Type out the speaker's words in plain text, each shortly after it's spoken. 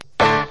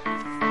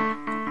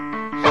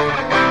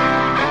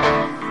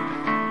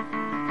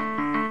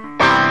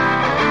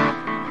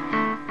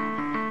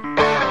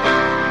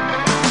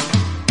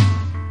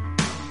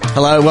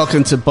Hello,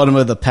 welcome to Bottom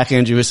of the Pack.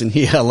 Andrew Wilson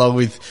here, along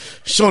with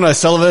Sean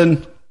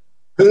O'Sullivan.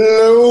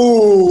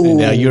 Hello.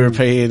 And our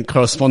European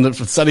correspondent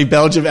from sunny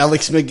Belgium,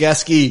 Alex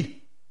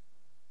McGaskey.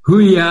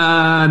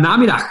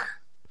 Goeiemiddag.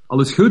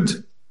 Alles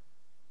goed?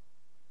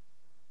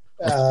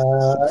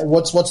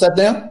 What's that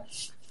now?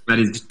 That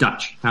is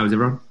Dutch. How is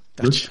everyone?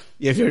 Dutch.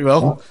 Yeah, very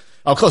well.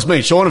 Of course, me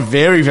and Sean are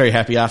very, very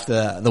happy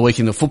after the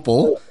weekend of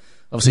football.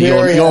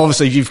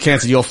 Obviously, you've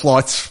cancelled your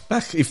flights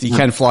back, if you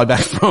can fly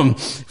back from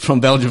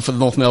Belgium for the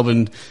North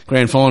Melbourne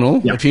Grand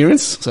Final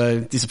appearance.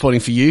 So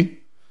disappointing for you.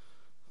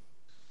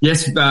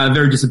 Yes,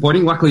 very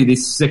disappointing. Luckily,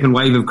 this second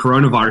wave of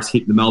coronavirus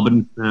hit the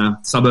Melbourne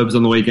suburbs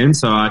on the weekend,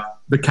 so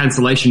the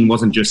cancellation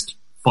wasn't just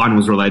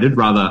finals related,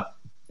 rather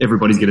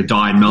everybody's going to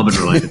die in Melbourne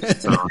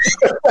related. So.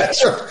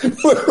 That's right.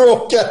 We're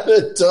all going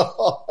to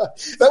die.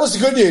 That was the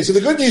good news. So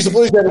the good news, the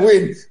Blues going to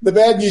win. The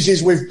bad news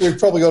is we've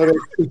probably got about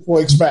 6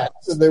 weeks back.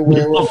 So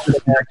we're all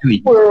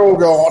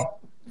gone.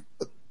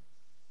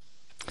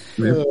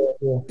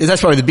 That's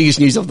probably the biggest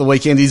news of the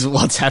weekend is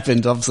what's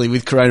happened, obviously,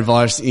 with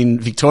coronavirus in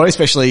Victoria,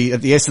 especially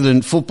at the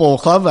Essendon Football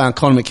Club.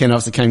 Conor McKenna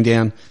obviously came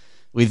down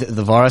with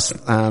the virus,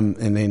 and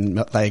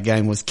then their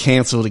game was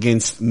cancelled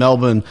against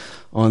Melbourne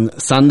on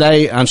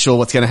Sunday. Unsure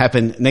what's going to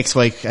happen next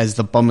week as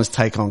the Bombers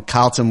take on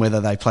Carlton, whether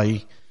they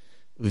play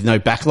with no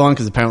backline,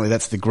 because apparently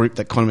that's the group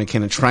that Conor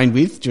McKenna trained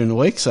with during the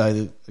week. So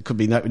there could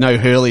be no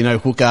Hurley, no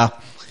Hooker,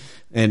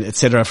 and et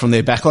cetera from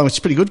their backline, which is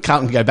pretty good.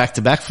 Carlton can go back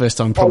to back, first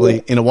time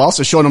probably in a while.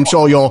 So Sean, I'm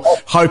sure you're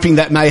hoping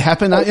that may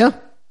happen, aren't you?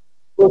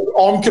 Look,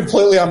 I'm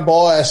completely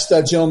unbiased,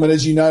 gentlemen,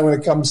 as you know, when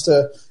it comes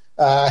to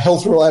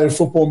health-related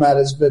football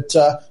matters, but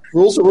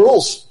rules are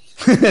rules.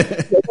 They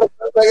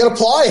got to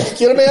play.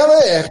 Get them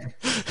out there.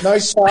 No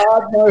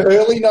Sard, no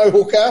Hurley, no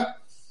Hooker,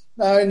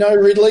 no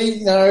Ridley,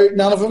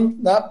 none of them.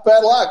 No,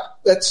 bad luck.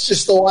 That's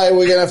just the way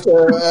we're going to have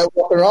to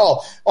rock and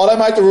roll. I don't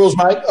make the rules,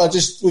 mate. We'll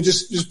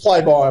just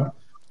play by them.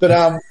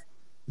 But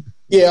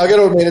yeah, I got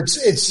to admit,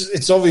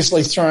 it's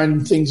obviously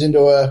thrown things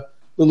into a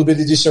little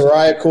bit of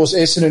disarray. Of course,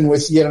 Essendon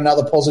with yet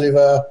another positive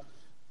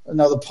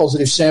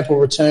sample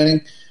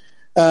returning.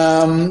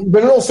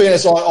 But in all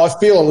fairness, I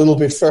feel a little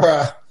bit for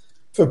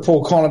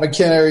poor Conor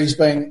McKenna. He's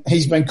been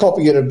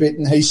copying it a bit,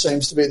 and he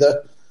seems to be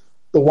the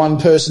one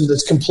person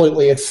that's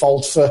completely at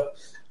fault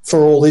for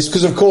all this.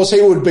 Because of course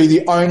he would be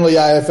the only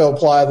AFL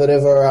player that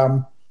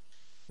ever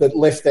that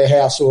left their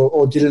house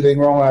or did anything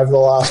wrong over the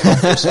last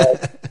month or so.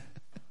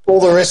 All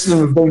the rest of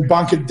them have been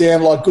bunkered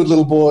down like good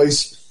little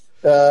boys,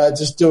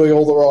 just doing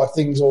all the right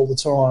things all the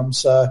time.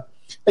 So,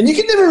 and you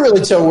can never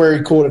really tell where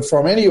he caught it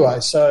from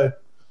anyway. So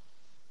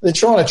they're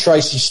trying to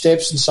trace his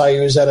steps and say he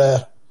was at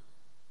an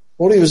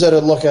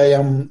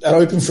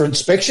open for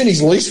inspection.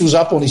 His lease was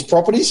up on his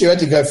property, so he had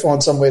to go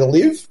find somewhere to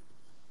live.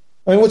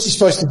 I mean, what's he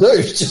supposed to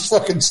do? Just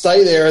fucking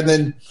stay there, and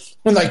then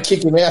when they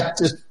kick him out,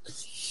 just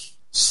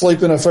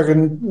sleep in a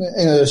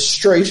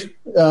street.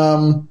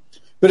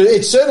 But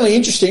it's certainly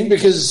interesting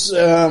because,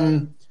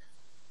 the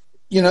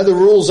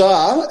rules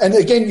are, and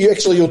again,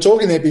 you're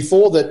talking there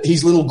before that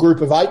his little group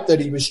of 8 that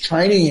he was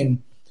training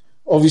in,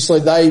 obviously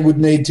they would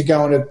need to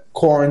go into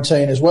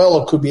quarantine as well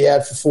or could be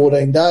out for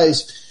 14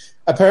 days.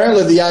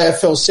 Apparently the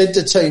AFL said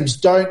to teams,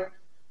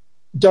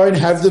 don't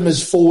have them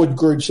as forward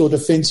groups or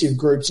defensive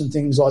groups and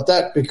things like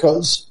that,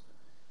 because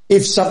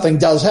if something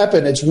does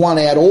happen, it's one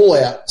out, all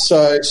out.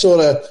 So sort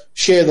of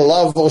share the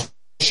love or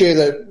share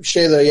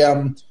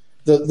the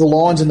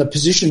lines and the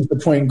positions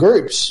between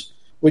groups,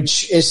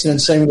 which Essendon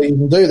seemingly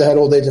even do. They had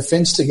all their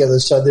defence together,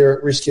 so they're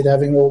at risk of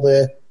having all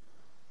their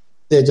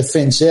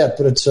defence out.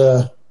 But it's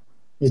a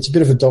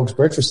bit of a dog's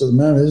breakfast at the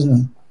moment, isn't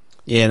it?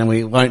 Yeah, and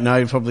we won't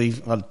know probably,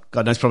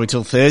 God knows, probably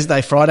till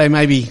Thursday, Friday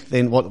maybe,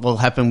 then what will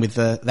happen with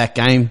that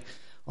game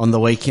on the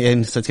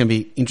weekend. So it's going to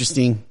be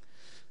interesting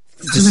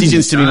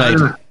decisions to be made.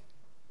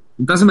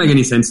 It doesn't make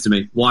any sense to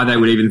me why they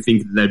would even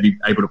think that they'd be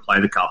able to play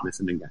the Carlton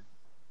Essendon game.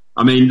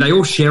 I mean, they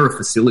all share a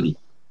facility.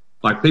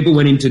 Like, people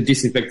went in to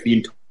disinfect the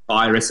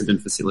entire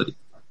Essendon facility.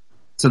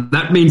 So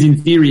that means,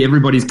 in theory,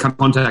 everybody's come in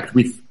contact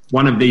with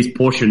one of these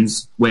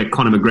portions where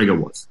Conor McGregor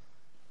was,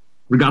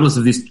 regardless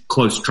of this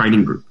close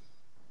training group.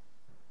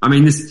 I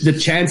mean, the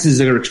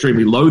chances are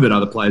extremely low that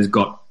other players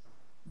got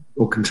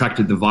or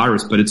contracted the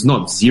virus, but it's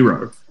not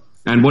zero.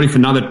 And what if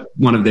another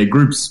one of their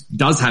groups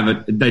does have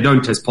it, they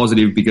don't test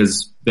positive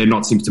because they're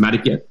not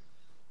symptomatic yet?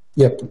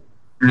 Yep.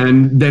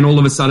 And then all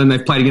of a sudden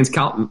they've played against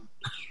Carlton.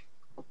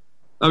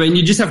 I mean,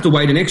 you just have to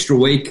wait an extra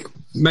week,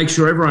 make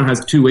sure everyone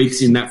has 2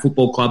 weeks in that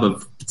football club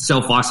of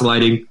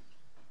self-isolating,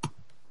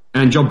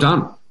 and job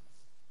done.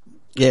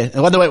 Yeah,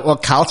 I wonder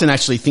what Carlton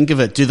actually think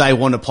of it. Do they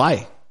want to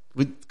play?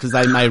 Because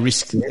they may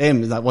risk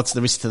them. Like, what's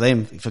the risk to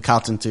them for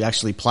Carlton to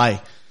actually play,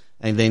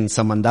 and then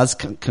someone does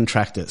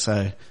contract it?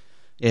 So,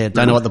 yeah,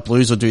 don't know what the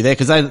Blues will do there,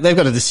 because they've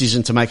got a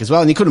decision to make as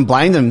well, and you couldn't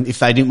blame them if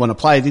they didn't want to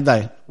play, did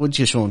they? Would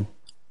you, Sean?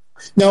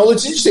 No, well,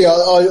 it's interesting.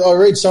 I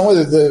read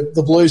somewhere that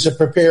the Blues are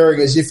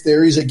preparing as if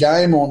there is a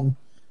game on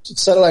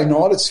Saturday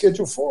night. It's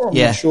scheduled for. I'm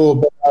not sure,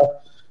 but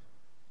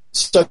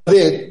so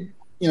they're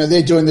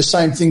doing the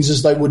same things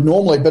as they would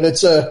normally. But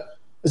it's a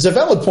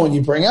valid point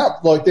you bring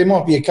up. Like, there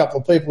might be a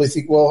couple of people who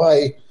think, well,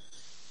 hey,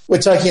 we're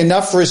taking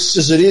enough risks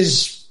as it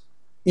is,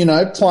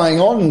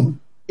 playing on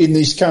in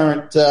this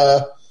current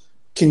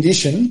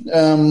condition.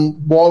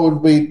 Why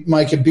would we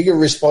make a bigger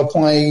risk by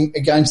playing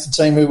against the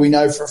team who we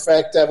know for a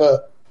fact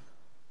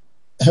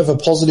have a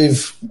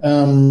positive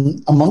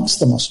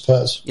amongst them, I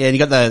suppose. Yeah, and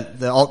you got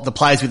the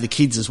players with the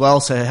kids as well.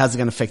 So how's it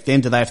going to affect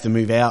them? Do they have to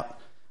move out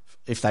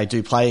if they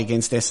do play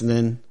against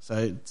Essendon? So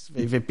it's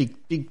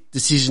big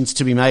decisions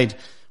to be made.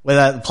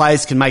 Whether the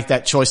players can make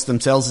that choice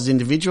themselves as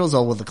individuals,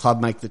 or will the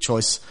club make the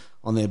choice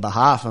on their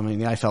behalf? I mean,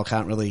 the AFL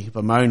can't really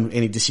bemoan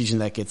any decision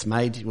that gets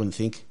made. You wouldn't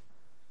think.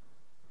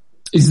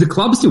 Is the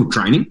club still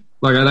training?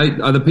 Like,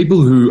 are the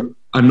people who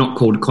are not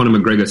called Conor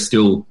McGregor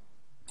still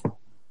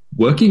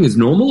working as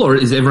normal, or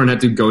is everyone had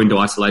to go into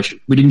isolation?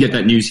 We didn't get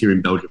that news here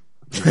in Belgium.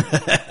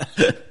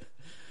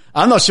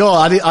 I'm not sure.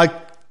 I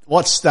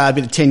watched a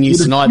bit of 10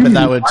 News tonight, but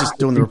they were just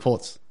doing the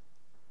reports.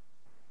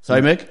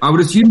 Sorry, Meg? I would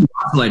assume you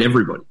isolate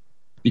everybody,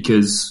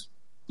 because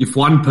if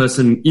one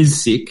person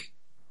is sick,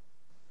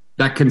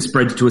 that can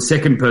spread to a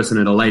second person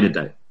at a later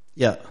date.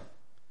 Yeah.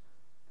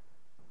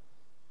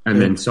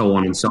 And then so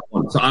on and so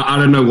on. So I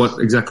don't know what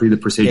exactly the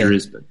procedure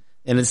is, but.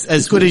 And it's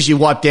as good as you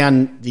wipe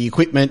down the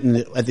equipment and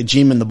at the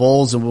gym and the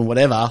balls and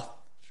whatever.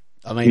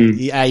 I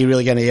mean, are you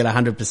really going to get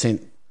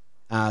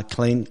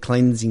 100%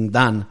 cleansing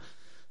done?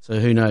 So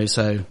who knows?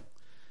 So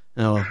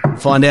we'll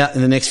find out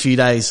in the next few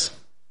days.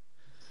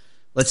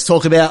 Let's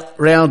talk about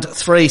round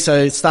 3. So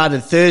it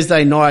started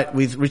Thursday night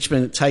with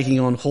Richmond taking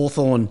on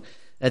Hawthorn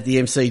at the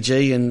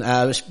MCG,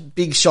 and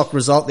big shock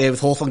result there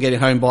with Hawthorn getting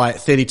home by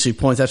 32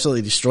 points.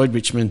 Absolutely destroyed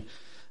Richmond.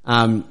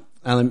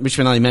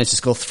 Richmond only managed to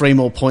score 3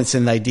 more points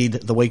than they did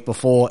the week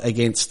before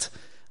against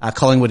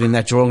Collingwood in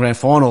that drawing grand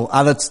final.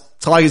 Are the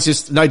Tigers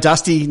just no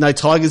Dusty, no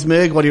Tigers,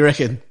 Merg? What do you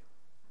reckon?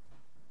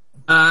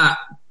 Yeah,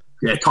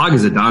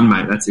 Tigers are done,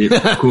 mate. That's it.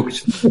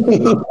 Cooked.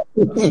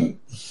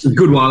 It's a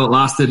good while it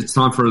lasted. It's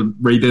time for a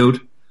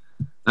rebuild.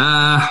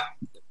 I'm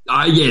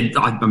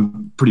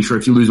pretty sure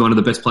if you lose one of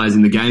the best players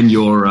in the game,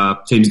 your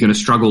team's going to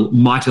struggle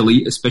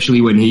mightily,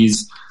 especially when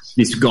he's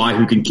this guy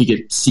who can kick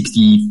it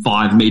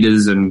 65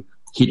 metres and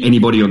hit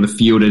anybody on the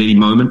field at any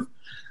moment.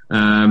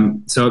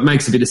 So it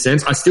makes a bit of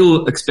sense. I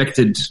still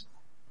expected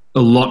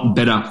a lot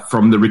better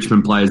from the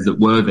Richmond players that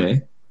were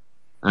there.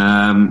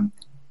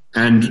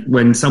 And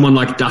when someone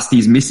like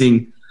Dusty's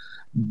missing,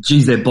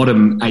 geez, their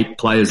bottom 8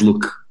 players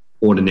look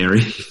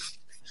ordinary.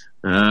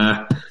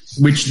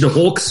 Which the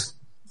Hawks,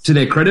 to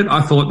their credit,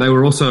 I thought they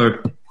were also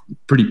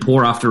pretty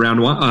poor after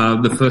round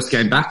 1, the first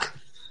game back.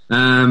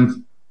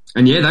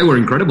 And yeah, they were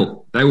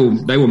incredible. They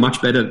were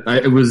much better.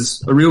 It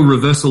was a real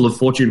reversal of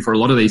fortune for a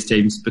lot of these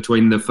teams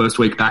between the first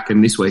week back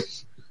and this week.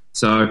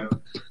 So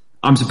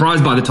I'm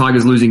surprised by the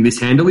Tigers losing this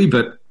handily,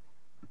 but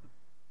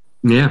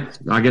yeah,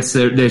 I guess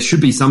there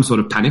should be some sort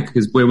of panic,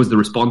 because where was the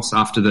response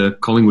after the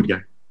Collingwood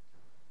game?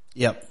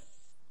 Yep.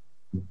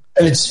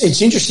 And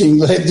it's interesting.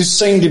 This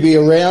seemed to be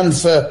around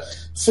for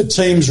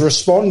teams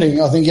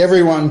responding. I think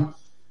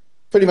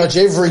pretty much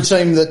every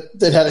team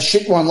that had a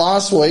shit one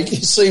last week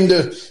seemed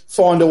to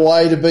find a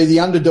way to be the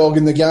underdog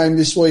in the game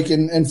this week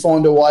and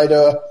find a way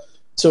to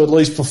at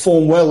least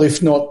perform well,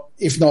 if not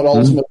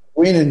ultimately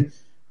win. And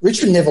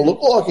Richmond never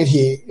looked like it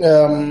here.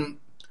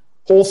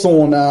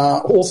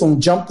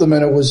 Hawthorn jumped them,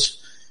 and it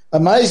was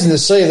amazing to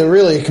see. They're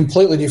really a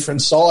completely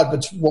different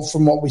side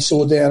from what we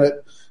saw down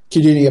at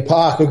Cardinia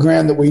Park, a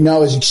ground that we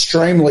know is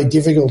extremely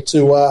difficult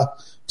to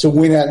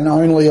win at, and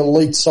only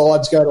elite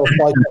sides go to a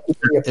place like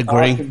Cardinia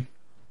Park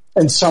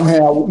and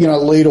somehow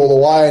lead all the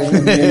way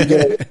and then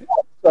get it.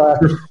 So,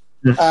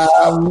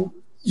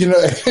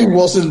 it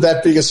wasn't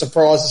that big a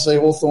surprise to see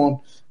Hawthorn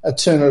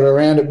turn it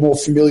around at more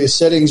familiar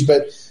settings.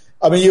 But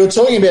I mean, you were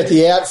talking about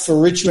the out for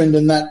Richmond,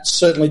 and that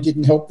certainly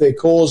didn't help their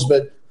cause.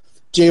 But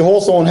gee,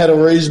 Hawthorn had a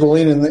reasonable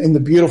in the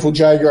beautiful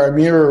Jaeger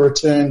O'Meara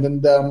returned,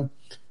 and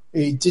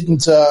he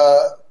didn't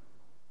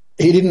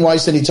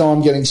waste any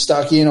time getting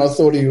stuck in. I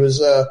thought he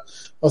was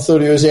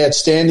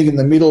outstanding in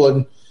the middle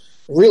and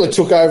really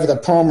took over the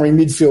primary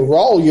midfield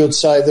role. You'd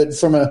say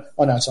that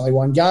I know it's only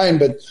one game,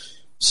 but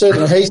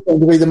certainly he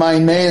seemed to be the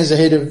main man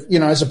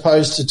as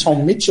opposed to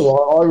Tom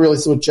Mitchell. I really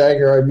thought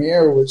Jaeger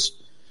O'Meara was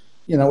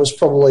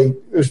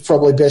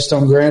probably best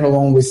on ground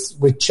along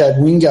with Chad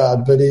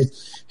Wingard, but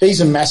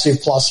he's a massive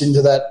plus in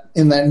that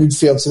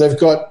midfield. So they've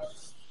got,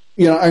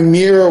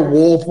 O'Meara,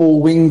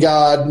 Warple,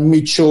 Wingard,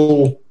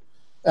 Mitchell,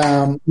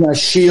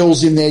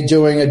 Shields in there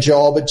doing a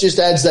job. It just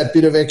adds that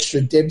bit of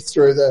extra depth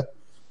through the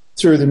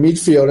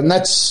midfield, and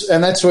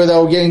that's where they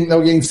were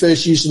getting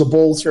first use of the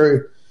ball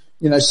through,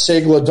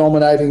 Segler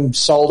dominating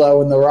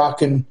Soldo in the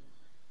ruck, and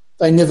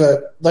they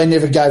never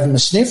gave him a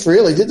sniff,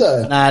 really, did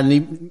they? And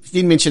you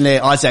did mention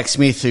there Isaac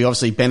Smith, who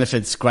obviously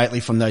benefits greatly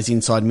from those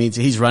inside mids.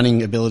 His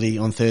running ability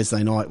on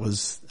Thursday night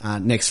was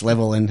next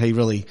level, and he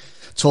really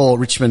tore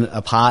Richmond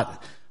apart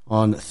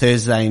on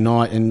Thursday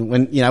night. And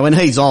when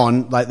he's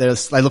on,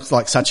 they look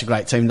like such a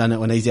great team, don't it?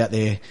 When he's out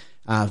there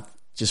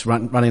just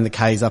running the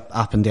Ks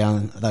up and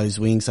down those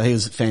wings. So he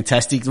was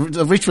fantastic.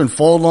 The Richmond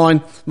forward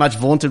line, much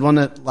vaunted,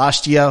 wasn't it,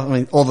 last year? I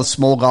mean, all the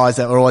small guys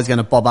that were always going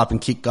to bob up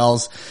and kick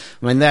goals.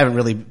 I mean, they haven't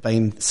really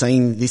been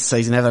seen this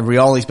season, have they?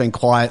 Rioli's been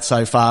quiet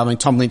so far. I mean,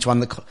 Tom Lynch didn't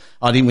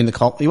win the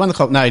comp. He won the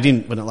comp. No, he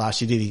didn't win it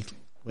last year, did he?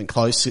 Went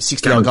close.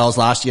 60-odd goals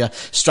last year.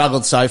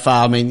 Struggled so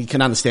far. I mean, you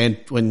can understand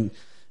when,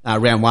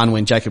 round one,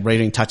 when Jacob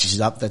Reading touches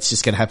it up, that's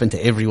just going to happen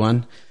to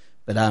everyone.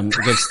 But,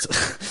 against,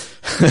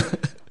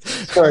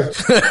 Sorry.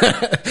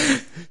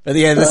 But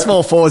yeah, the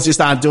small forwards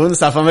just aren't doing the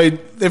stuff. I mean,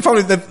 they're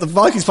probably, the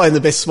Vikings playing the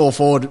best small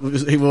forward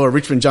who wore a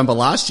Richmond jumper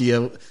last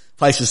year,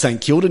 plays for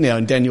St Kilda now,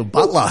 and Daniel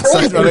Butler. So,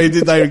 I mean,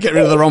 did they get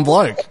rid of the wrong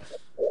bloke?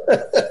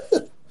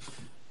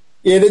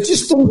 Yeah, they're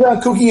just things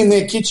aren't cooking in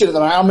their kitchen at the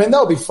moment. I mean,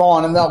 they'll be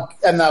fine and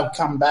they'll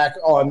come back,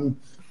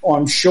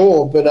 I'm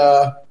sure. But,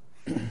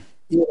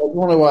 yeah, I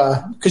want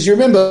to, cause you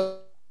remember,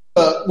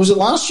 was it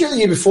last year or the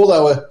year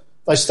before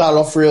they started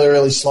off really,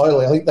 really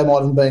slowly? I think they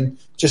might have been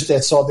just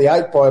outside the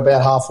 8 by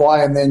about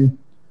halfway and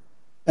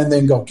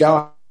then got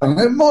going.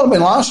 It might have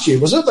been last year,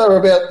 was it? They were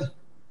about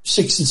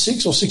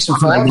 6-6 or 6-5.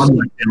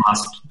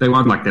 They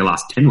won like their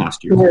last 10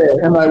 last year.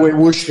 Yeah, and they went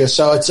whooshka.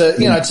 So it's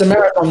a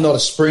marathon, not a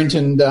sprint,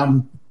 and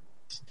but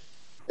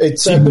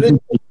it's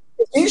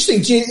interesting.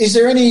 Is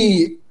there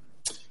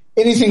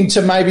anything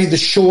to maybe the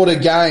shorter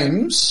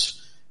games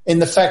in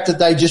the fact that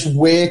they just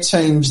wear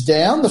teams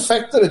down? The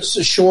fact that it's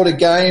a shorter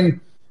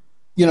game,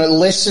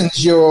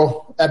 lessens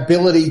your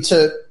ability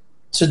to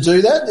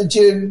do that?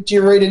 Do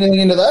you read anything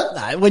into that?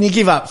 No, when you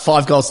give up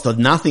 5 goals to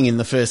nothing in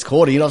the first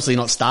quarter, you're obviously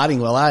not starting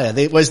well, are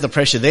you? Where's the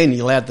pressure then?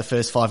 You allowed the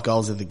first 5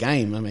 goals of the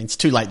game. I mean, it's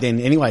too late then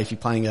anyway if you're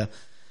playing a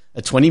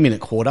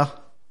 20-minute quarter.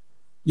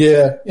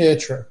 Yeah,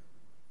 true.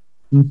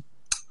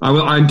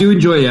 I do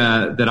enjoy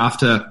that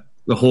after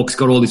the Hawks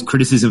got all this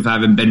criticism for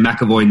having Ben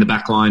McAvoy in the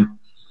back line,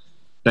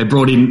 they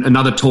brought in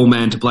another tall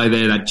man to play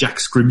there, that Jack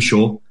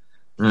Scrimshaw.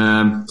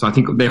 So I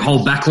think their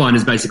whole back line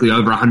is basically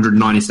over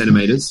 190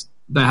 centimetres.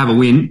 They have a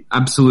win.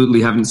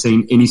 Absolutely haven't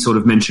seen any sort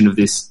of mention of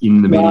this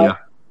in the media.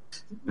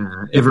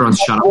 Everyone's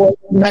shut up.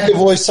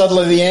 McAvoy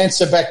suddenly the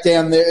answer back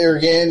down there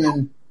again,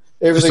 and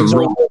everything's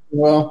all working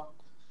well.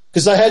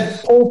 Because they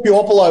had Paul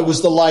Puopolo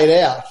was the laid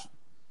out.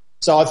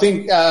 So I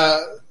think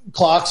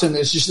Clarkson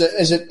is just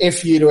as an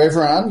F you to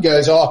everyone,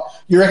 goes, oh,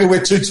 you reckon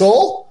we're too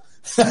tall?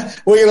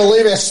 We're going to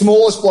leave our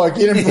smallest bloke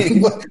in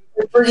and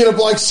bring in a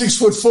bloke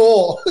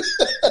 6'4",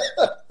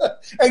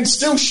 and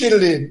still shit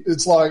it in.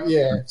 It's like,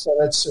 yeah, so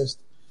that's just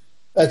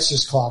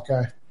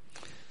Clarko. All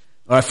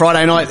right,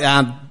 Friday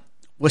night,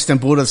 Western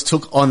Bulldogs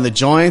took on the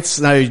Giants.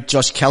 No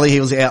Josh Kelly, he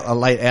was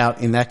late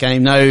out in that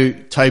game. No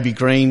Toby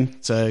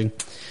Green, so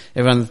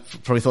everyone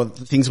probably thought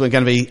things weren't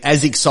going to be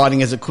as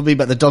exciting as it could be,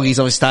 but the Doggies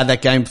obviously started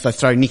that game. They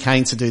throw Nick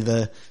Haynes to do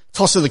the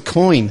toss of the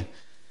coin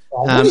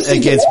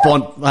against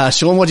Bont.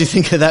 Sean, what do you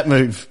think of that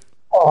move?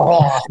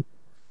 Oh.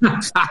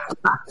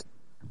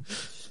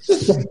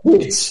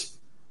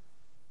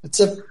 It's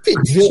a bit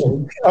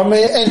villain. I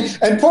mean,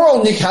 and poor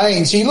old Nick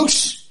Haynes, he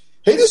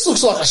just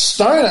looks like a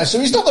stoner, so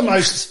he's not the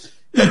most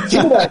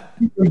intimidating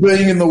human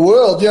being in the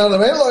world, you know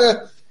what I mean? Like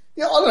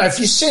I don't know, if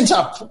you sent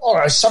up,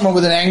 someone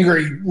with an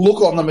angry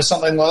look on them or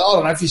something like that, I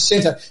don't know, if you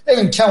sent up,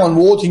 even Callan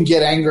Ward can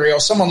get angry, or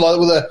someone like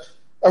with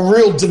a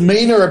real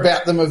demeanour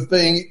about them of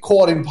being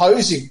quite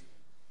imposing.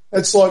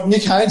 It's like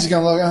Nick Haynes is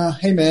going like, oh,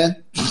 hey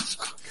man.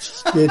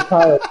 Yeah,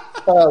 Taylor,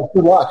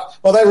 good luck.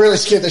 Well, they really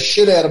scared the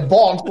shit out of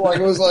Bont. Like,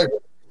 it was like,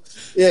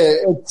 yeah,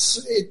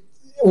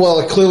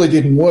 it clearly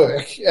didn't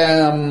work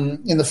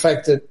in the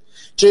fact that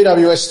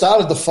GWS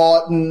started the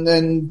fight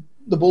and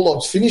the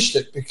Bulldogs finished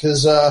it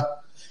because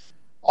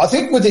I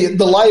think with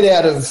the laid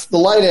out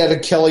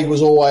of Kelly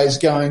was always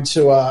going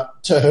to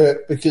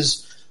hurt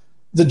because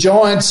the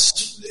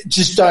Giants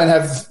just don't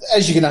have,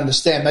 as you can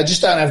understand, they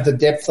just don't have the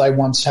depth they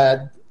once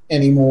had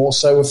anymore.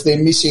 So if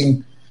they're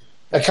missing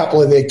a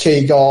couple of their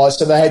key guys,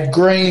 so they had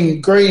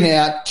Green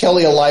out,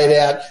 Kelly laid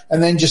out,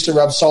 and then just to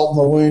rub salt in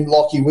the wound,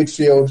 Lockie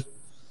Whitfield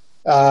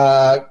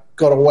got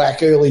a whack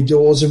early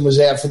doors and was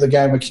out for the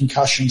game with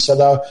concussion.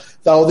 So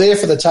they were there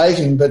for the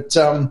taking, but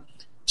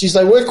geez,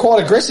 they were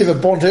quite aggressive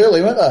at Bont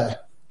early, weren't they?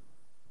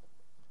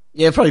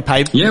 Yeah, probably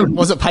paid. Yeah.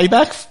 Was it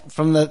payback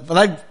from they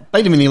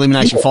beat him in the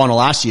elimination final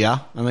last year.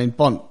 I mean,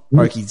 Bont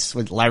broke his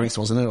with Larynx,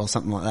 wasn't it, or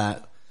something like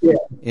that?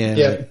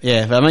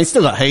 Yeah. But I mean,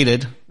 still got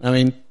heated. I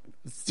mean,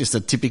 it's just a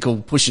typical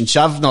push and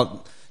shove,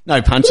 no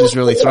punches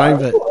really thrown,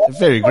 but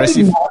very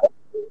aggressive.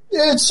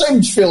 Yeah, it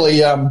seems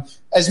fairly,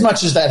 as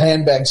much as that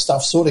handbag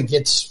stuff sort of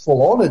gets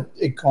full on,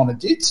 it kind of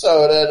did.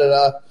 So it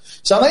added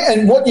something.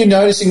 And what you're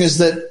noticing is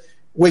that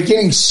we're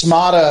getting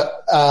smarter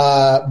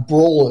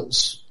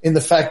brawlers in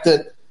the fact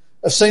that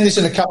I've seen this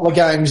in a couple of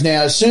games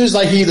now. As soon as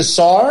they hear the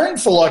siren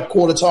for like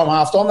quarter time,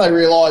 half time, they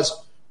realise,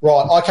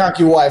 right, I can't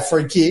give away a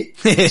free kick.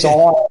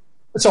 So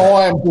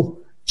I am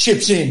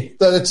chips in.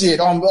 That's it.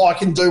 I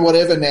can do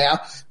whatever now.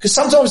 Because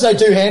sometimes they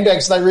do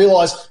handbags. They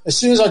realise as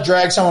soon as I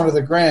drag someone to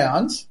the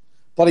ground,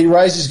 Buddy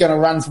Ray's is going to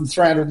run from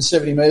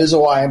 370 metres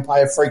away and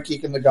play a free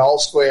kick in the goal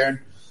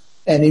square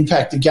and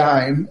impact the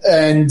game.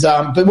 And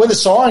but when the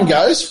siren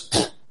goes,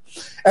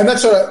 And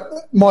that's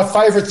my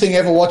favourite thing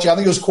ever watching. I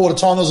think it was quarter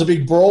time. There was a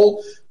big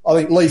brawl. I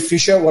think Lee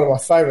Fisher, one of my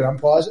favourite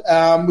umpires,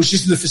 was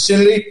just in the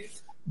vicinity,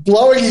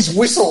 blowing his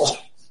whistle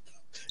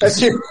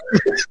as if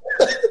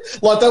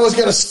like that was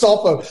going to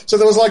stop him. So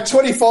there was like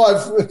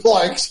 25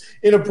 blokes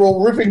in a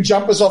brawl ripping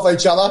jumpers off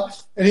each other,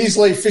 and here's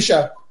Lee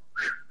Fisher.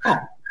 Oh.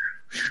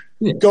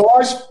 Yeah.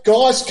 Guys,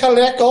 cut it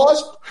out,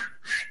 guys.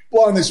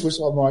 Blowing this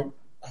whistle. I'm like,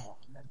 oh,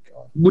 my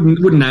God.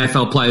 Wouldn't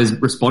AFL players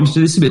respond to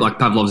this a bit like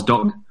Pavlov's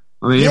dog?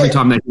 I mean, every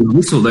time they hear a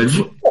whistle, they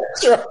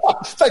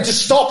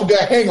just stop and go,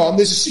 hang on,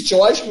 there's a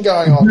situation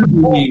going on.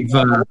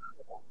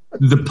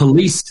 The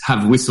police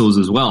have whistles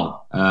as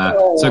well.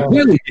 So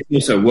clearly it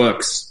also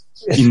works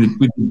with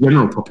the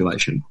general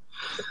population.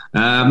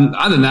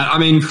 Other than that, I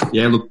mean,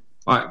 yeah, look,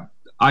 I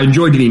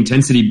enjoyed the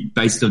intensity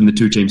based on the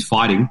two teams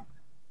fighting.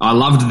 I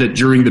loved that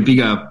during the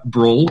bigger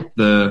brawl,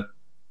 the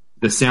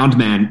sound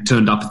man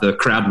turned up the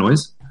crowd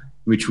noise,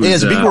 which was... Yeah, it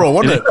was a big brawl,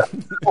 wasn't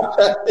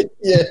it?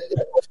 Yeah.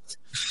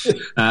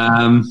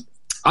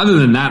 Other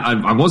than that,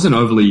 I wasn't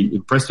overly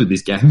impressed with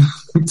this game,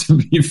 to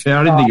be fair.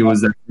 I didn't think it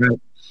was that great.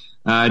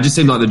 It just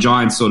seemed like the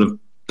Giants sort of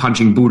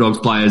punching Bulldogs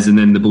players and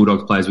then the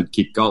Bulldogs players would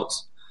kick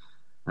goals.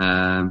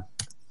 So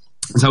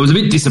it was a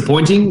bit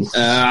disappointing.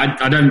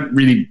 I didn't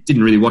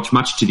really watch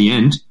much to the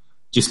end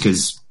just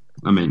because,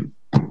 I mean,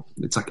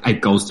 it's like 8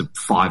 goals to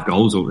 5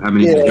 goals or how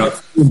many did you got?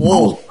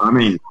 4. I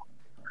mean,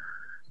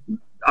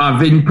 I've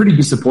been pretty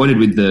disappointed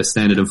with the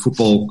standard of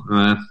football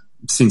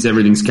since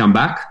everything's come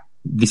back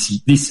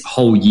this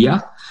whole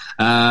year.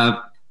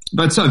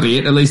 But so be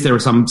it. At least there are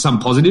some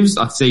positives.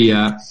 I see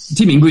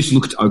Tim English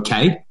looked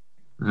okay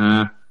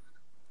for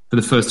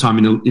the first time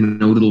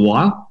in a little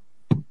while,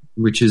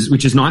 which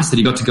is nice that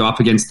he got to go up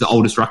against the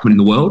oldest ruckman in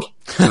the world.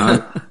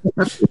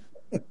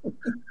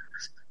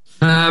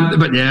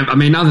 But yeah, I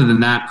mean, other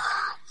than that,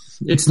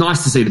 it's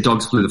nice to see the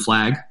Dogs flew the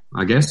flag,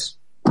 I guess.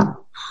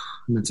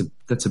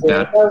 That's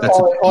about.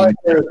 I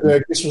agree with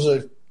Greg. This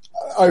was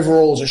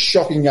overall a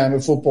shocking game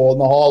of football, and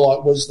the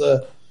highlight was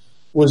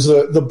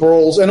the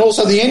brawls, and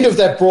also the end of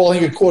that brawl. I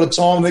think at quarter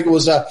time, I think it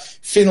was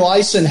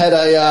Finlayson had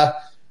a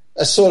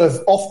sort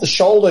of off the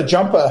shoulder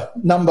jumper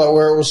number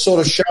where it was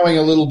sort of showing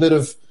a little bit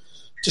of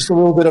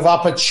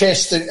upper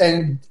chest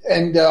and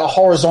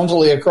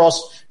horizontally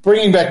across,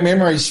 bringing back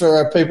memories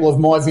for people of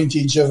my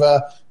vintage of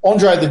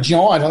Andre the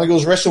Giant. I think it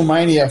was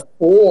WrestleMania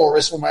 4,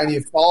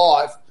 WrestleMania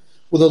 5,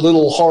 with a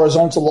little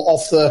horizontal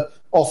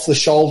off the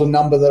shoulder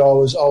number that I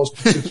was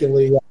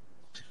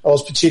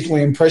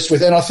particularly impressed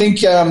with. And I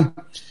think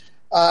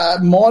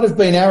might have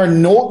been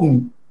Aaron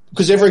Norton,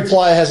 because every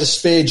player has a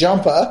spare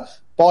jumper.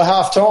 By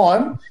half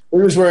time, he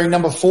was wearing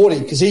number 40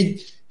 because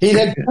he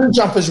had 2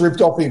 jumpers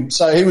ripped off him,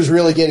 so he was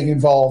really getting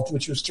involved,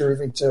 which was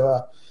terrific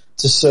to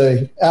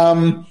see.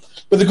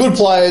 But the good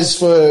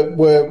players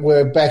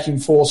were back in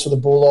force for the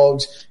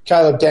Bulldogs.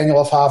 Caleb Daniel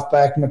off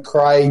halfback,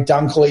 McRae,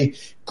 Dunkley.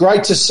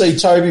 Great to see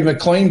Toby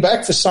McLean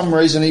back. For some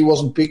reason, he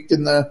wasn't picked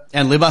in the...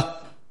 And Libba.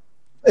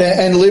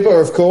 And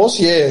Libba, of course,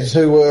 yeah,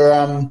 who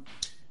were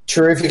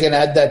terrific and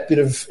had that bit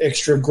of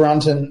extra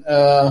grunt and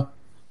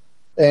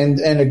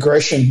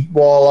aggression.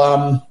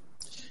 While,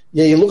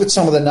 you look at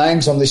some of the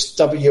names on this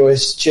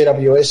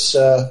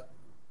GWS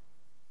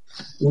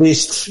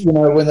list, you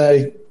know,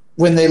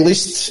 when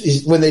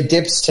their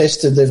depth's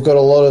tested, they've got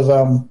a lot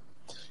of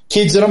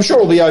kids that I'm sure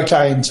will be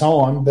okay in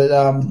time, but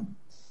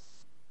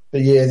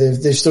yeah,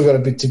 they've still got a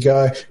bit to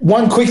go.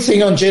 One quick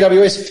thing on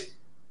GWS,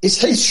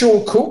 is Heath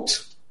Shaw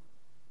cooked?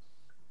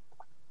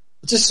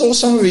 I just saw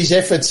some of his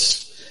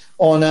efforts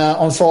on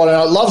Friday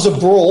night. Loves a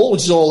brawl,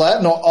 which is all that,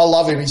 and I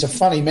love him. He's a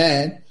funny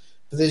man,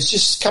 but there's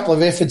just a couple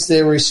of efforts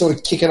there where he's sort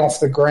of kicking off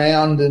the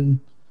ground, and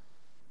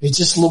he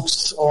just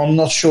looks. I'm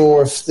not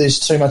sure if there's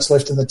too much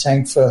left in the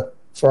tank for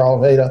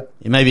old Heater.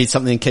 Yeah, maybe it's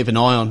something to keep an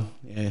eye on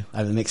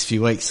over the next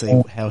few weeks,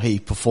 see how he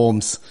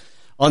performs.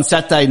 On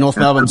Saturday, North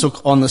Melbourne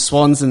took on the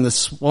Swans, and the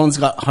Swans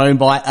got home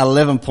by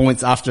 11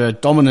 points after a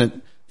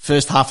dominant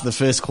first half of the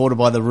first quarter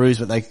by the Roos,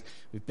 but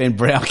with Ben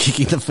Brow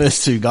kicking the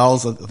first 2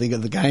 goals, I think,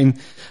 of the game.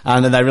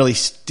 And they really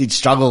did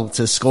struggle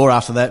to score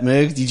after that,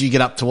 Merg. Did you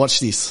get up to watch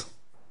this?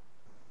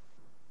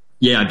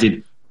 Yeah, I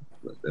did.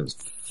 It was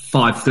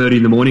 5:30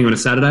 in the morning on a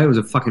Saturday. It was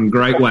a fucking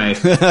great way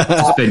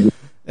to spend.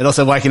 And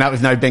also waking up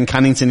with no Ben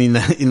Cunnington in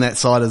that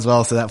side as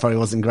well, so that probably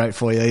wasn't great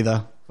for you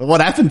either. But what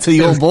happened to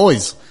your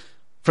boys?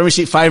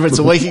 Premiership favourites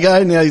a week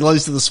ago, now you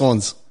lose to the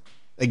Swans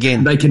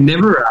again. They can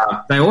never.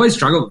 They always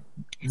struggle.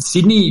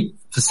 Sydney,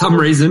 for some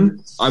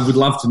reason, I would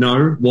love to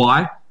know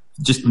why,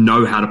 just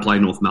know how to play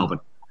North Melbourne.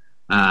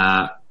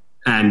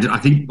 And I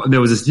think there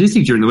was a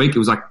statistic during the week. It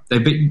was like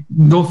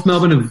North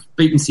Melbourne have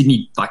beaten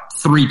Sydney like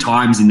 3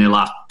 times in their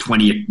last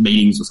 20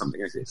 meetings or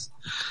something like this.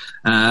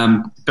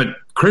 But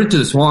credit to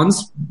the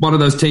Swans, one of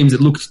those teams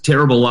that looked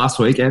terrible last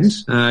weekend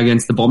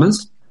against the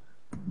Bombers,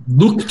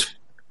 looked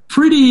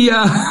pretty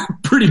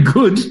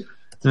good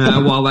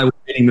while they were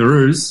beating the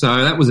Roos.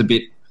 So that was a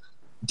bit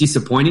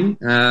disappointing.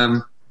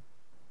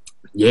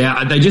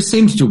 They just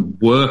seemed to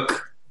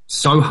work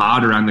so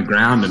hard around the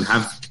ground and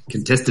have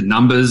contested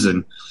numbers,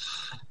 and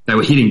they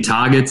were hitting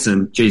targets.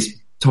 And geez,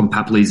 Tom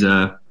Papley's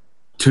a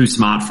too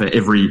smart for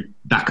every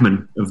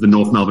backman of the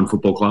North Melbourne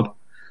Football Club.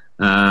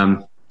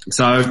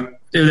 So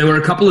there were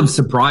a couple of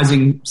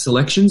surprising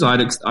selections. I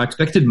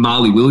expected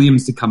Marley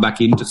Williams to come back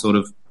in to sort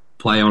of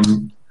play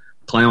on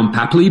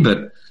Papley,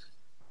 but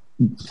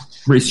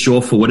Reece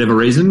Shaw, for whatever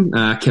reason,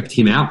 kept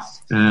him out.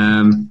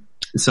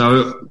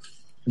 So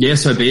be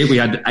it. We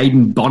had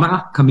Aidan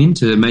Bonner come in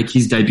to make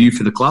his debut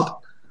for the club.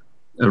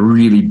 A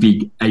really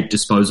big 8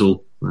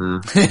 disposal.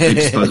 Fill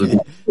the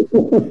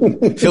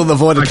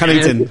void of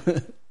Cunnington.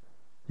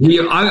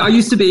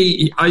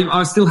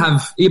 I still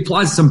have, he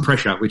applies some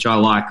pressure, which I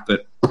like,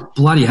 but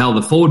bloody hell,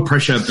 the forward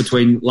pressure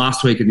between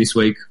last week and this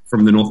week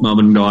from the North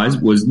Melbourne guys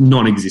was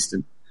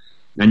non-existent.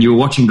 And you were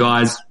watching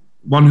guys,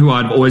 one who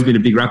I'd always been a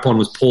big rap on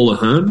was Paul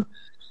Ahern,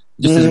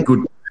 just as a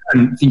good,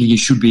 and thinking he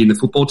should be in the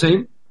football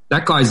team.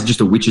 That guy's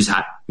just a witch's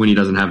hat when he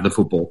doesn't have the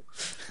football.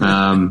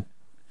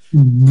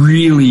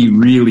 Really,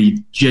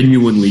 really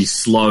genuinely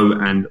slow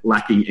and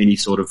lacking any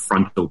sort of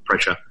frontal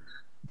pressure.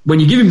 When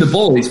you give him the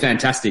ball, he's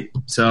fantastic.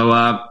 So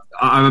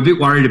I'm a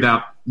bit worried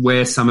about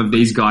where some of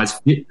these guys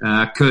fit.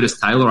 Curtis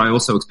Taylor, I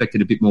also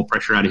expected a bit more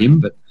pressure out of him,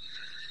 but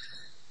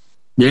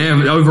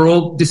yeah,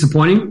 overall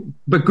disappointing,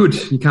 but good.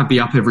 You can't be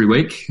up every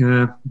week.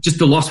 Just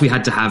the loss we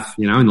had to have,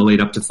 in the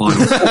lead up to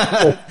finals.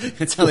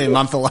 It's only a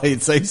month away,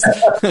 it seems.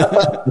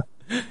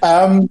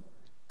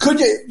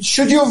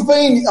 Should you have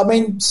been? I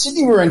mean,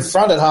 Sydney were in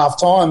front at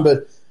half time,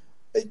 but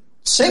it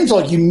seems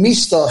like you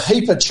missed a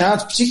heap of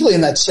chance, particularly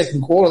in that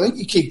second quarter. I think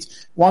you kicked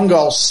 1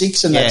 goal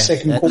 6 in that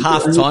second quarter.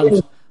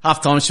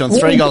 Half time, Sean.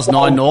 3 goals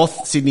 9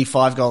 North, Sydney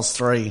 5 goals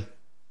 3.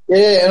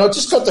 Yeah, and I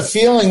just got the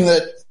feeling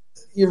that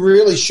you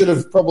really should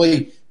have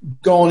probably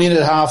gone in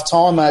at half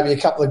time, maybe a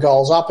couple of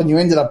goals up, and you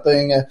ended up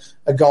being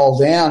a goal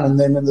down. And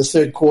then in the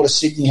third quarter,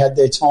 Sydney had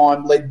their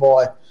time, led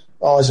by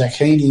Isaac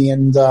Heaney,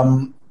 and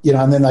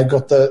and then they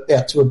got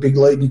out to a big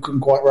lead and you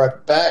couldn't quite rope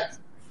it back.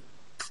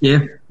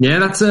 Yeah,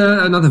 that's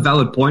another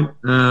valid point.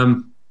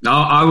 There's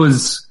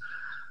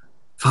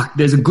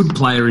a good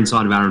player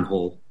inside of Aaron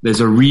Hall. There's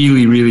a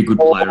really, really good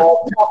player.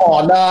 Oh,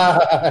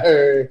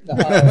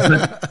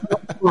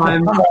 no.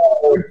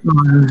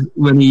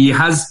 When he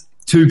has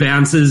 2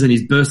 bounces and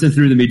he's bursting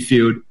through the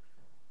midfield,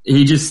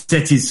 he just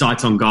sets his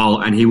sights on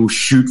goal and he will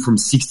shoot from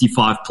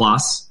 65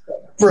 plus.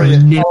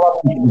 Brilliant.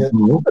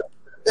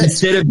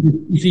 Instead of,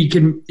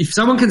 if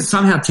someone can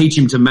somehow teach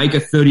him to make a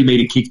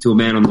 30-metre kick to a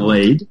man on the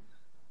lead,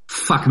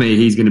 fuck me,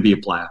 he's going to be a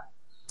player.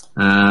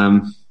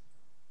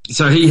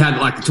 So he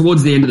had,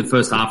 towards the end of the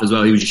first half as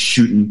well, he was just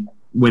shooting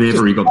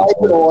whenever he got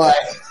the ball.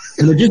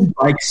 And it just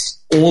breaks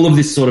all of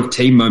this sort of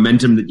team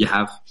momentum that you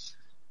have.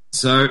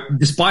 So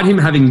despite him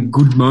having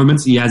good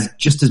moments, he has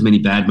just as many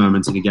bad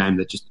moments in a game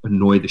that just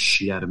annoy the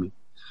shit out of me.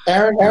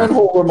 Aaron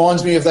Hall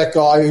reminds me of that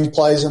guy who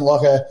plays in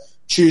a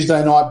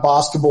Tuesday night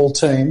basketball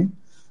team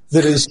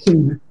that's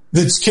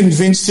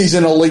convinced he's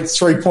an elite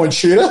 3-point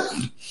shooter.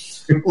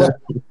 But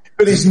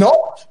he's not.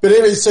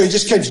 So he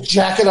just keeps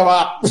jacking them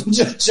up, and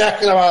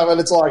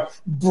it's like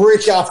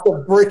brick after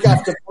brick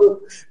after brick.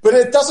 But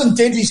it doesn't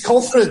dent his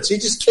confidence. He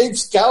just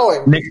keeps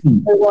going.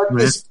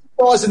 This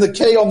guy's in the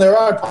key on their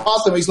own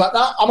past him. He's like,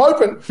 "No, I'm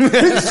open."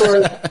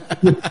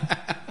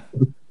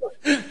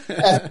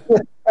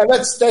 And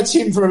that's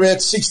him from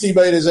about 60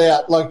 metres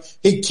out.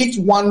 He kicked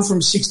one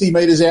from 60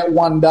 metres out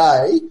one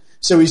day,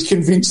 so he's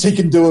convinced he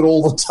can do it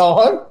all the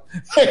time.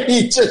 And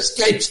he just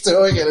keeps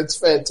doing it. It's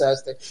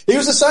fantastic. He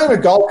was the same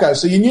at Gold Coast,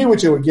 so you knew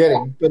what you were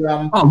getting. But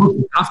I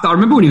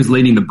remember when he was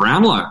leading the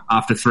Brownlow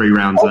after 3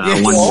 rounds,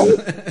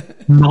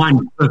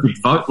 9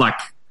 perfect vote.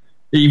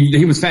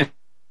 He was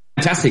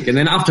fantastic. And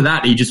then after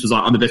that, he just was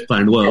like, "I'm the best player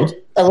in the world."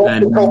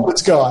 The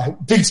confidence guy,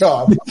 big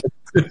time.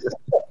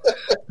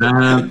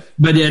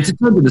 But yeah, to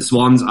turn to the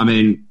Swans, I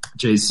mean,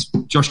 geez,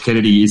 Josh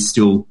Kennedy is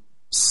still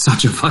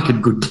such a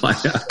fucking good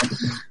player.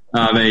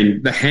 I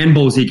mean, the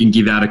handballs he can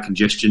give out of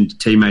congestion to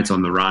teammates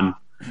on the run,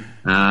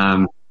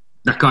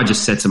 that guy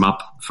just sets him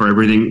up for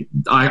everything.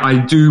 I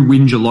do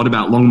whinge a lot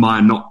about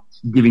Longmire not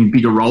giving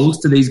bigger roles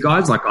to these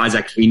guys like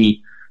Isaac Heaney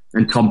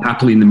and Tom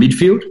Papley in the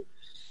midfield.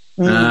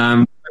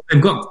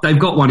 They've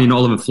got one in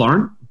Oliver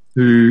Florent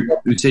who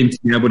seems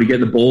to be able to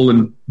get the ball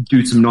and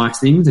do some nice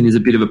things and is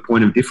a bit of a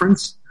point of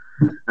difference.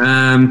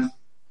 That's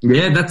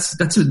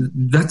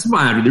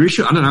my other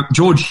issue. I don't know.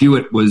 George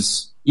Hewitt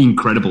was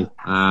incredible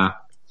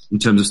in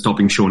terms of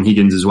stopping Sean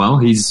Higgins as well.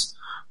 He's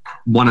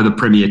one of the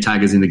premier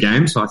taggers in the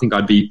game, so I think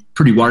I'd be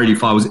pretty worried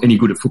if I was any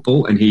good at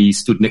football and he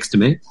stood next to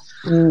me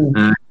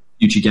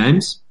future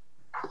games.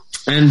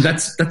 And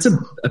that's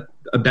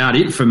about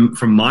it from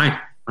my.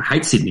 I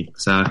hate Sydney,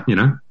 so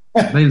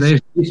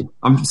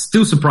I'm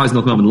still surprised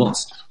North Melbourne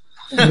lost.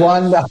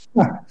 One I'm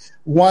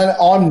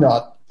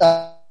not.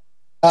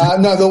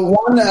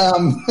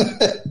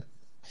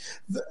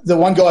 The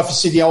one guy for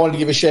Sydney I wanted to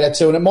give a shout out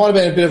to, and it might have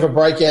been a bit of a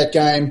breakout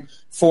game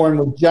for him,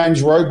 with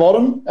James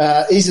Rowbottom.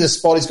 Easy to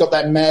spot. He's got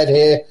that mad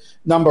hair,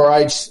 number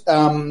 8.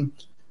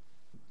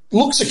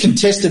 Looks a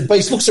contested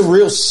beast. Looks a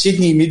real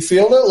Sydney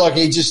midfielder.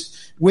 He just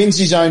wins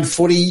his own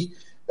footy.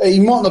 He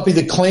might not be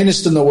the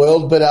cleanest in the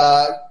world, but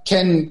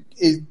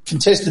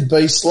contested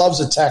beast, loves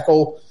a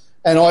tackle.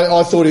 And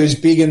I thought he was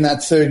big in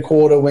that third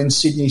quarter when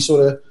Sydney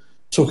sort of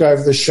took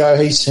over the show.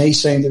 He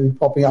seemed to be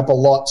popping up a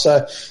lot.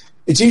 So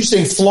it's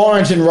interesting.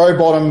 Florent and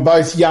Rowbottom,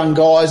 both young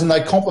guys, and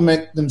they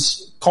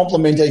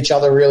complement each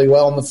other really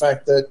well in the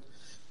fact that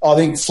I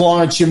think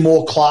Florent's your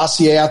more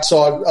classy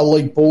outside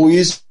elite ball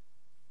user,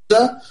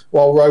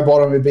 while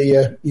Rowbottom would be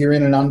your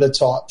in and under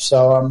type.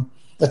 So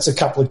that's a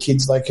couple of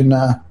kids they can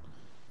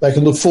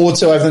look forward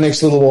to over the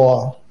next little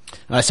while.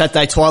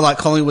 Saturday twilight,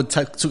 Collingwood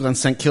took on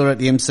St Kilda at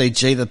the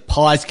MCG. The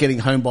Pies getting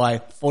home by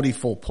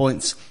 44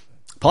 points.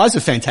 Pies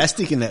were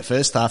fantastic in that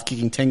first half,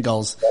 kicking 10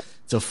 goals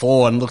to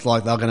 4 and looked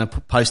like they were going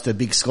to post a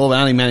big score. They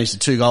only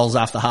managed 2 goals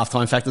after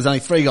half-time. In fact, there's only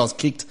 3 goals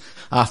kicked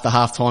after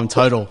half-time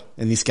total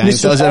in this game.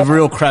 So it was a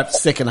real crap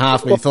second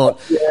half where you thought,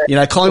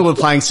 Collingwood were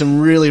playing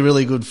some really,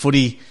 really good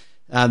footy,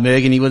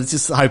 Merg, and he was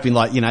just hoping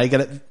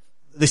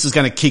this was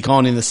going to kick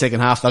on in the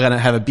second half. They're going to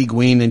have a big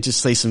win and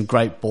just see some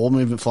great ball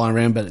movement flying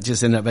around, but it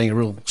just ended up being a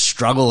real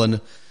struggle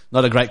and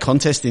not a great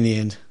contest in the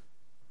end.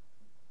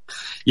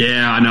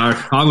 Yeah, I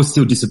know. I was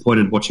still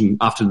disappointed watching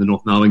after the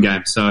North Melbourne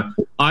game, so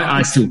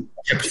I still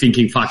kept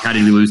thinking, fuck, how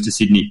did we lose to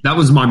Sydney? That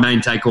was my main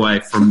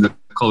takeaway from the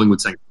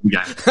Collingwood St Kilda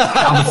game.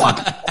 How the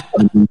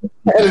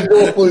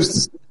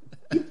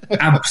fuck?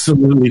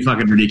 Absolutely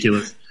fucking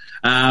ridiculous.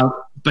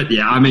 But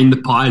yeah, I mean, the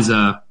Pies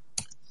are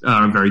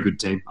a very good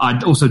team.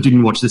 I also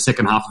didn't watch the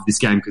second half of this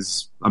game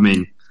because, I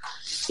mean,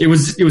 it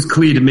was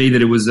clear to me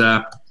that it was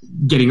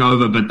getting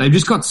over, but they've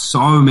just got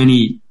so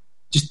many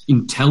just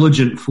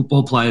intelligent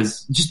football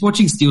players. Just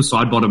watching Steele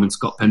Sidebottom and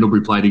Scott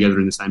Pendlebury play together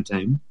in the same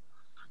team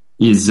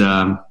is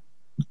a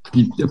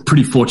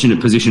pretty fortunate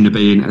position to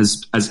be in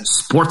as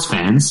sports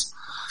fans.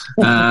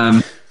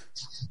 Yeah,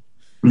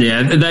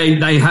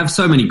 they have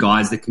so many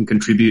guys that can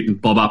contribute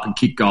and bob up and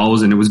kick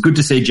goals, and it was good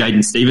to see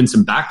Jaden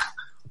Stevenson back.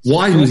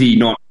 Why was he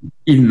not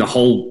in the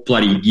whole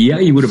bloody year?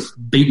 He would have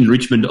beaten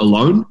Richmond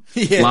alone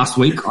last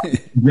week.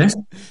 Yes,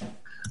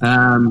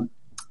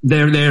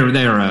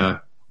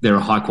 they're a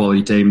high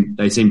quality team.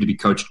 They seem to be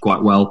coached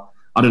quite well.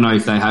 I don't know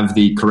if they have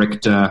the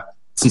correct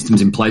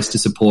systems in place to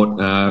support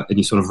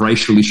any sort of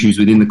racial issues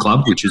within the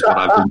club, which is what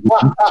I've been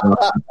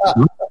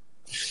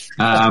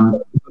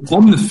doing.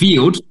 On the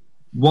field,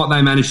 what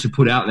they managed to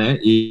put out there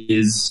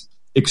is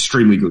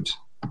extremely good.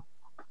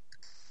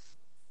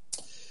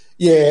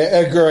 Yeah,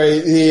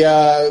 agree.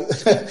 I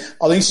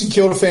think St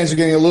Kilda fans are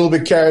getting a little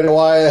bit carried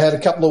away. They had a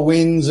couple of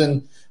wins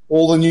and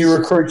all the new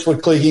recruits were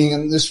clicking,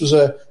 and this was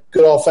a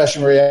good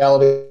old-fashioned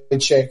reality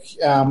check.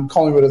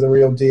 Collingwood are the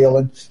real deal.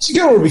 And St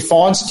Kilda will be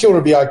fine. St Kilda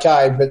will be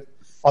okay, but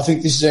I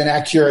think this is an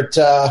accurate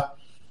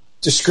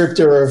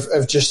descriptor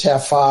of just how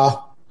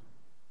far,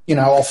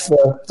 off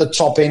the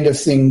top end of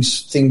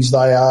things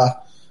they are.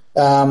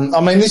 I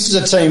mean, this is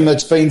a team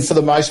that's been, for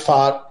the most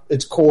part,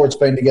 its core, it's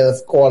been together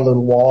for quite a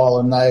little while,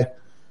 and they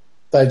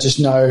just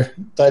know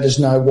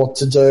what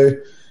to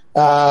do.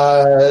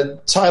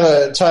 Taylor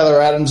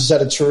Adams has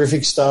had a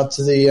terrific start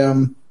to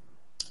the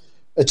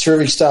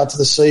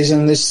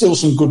season. There's still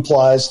some good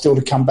players still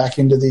to come back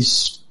into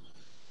this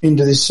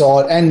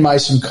side, and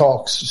Mason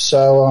Cox.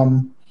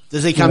 So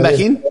does he come back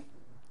in?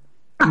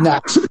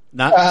 No.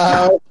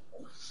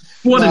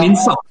 What an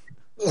insult.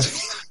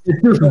 There's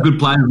still some good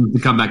players to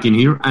come back in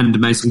here, and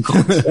Mason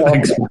Cox.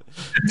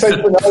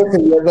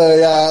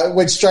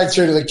 Went straight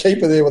through to the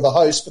keeper there with the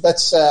host, but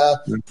that's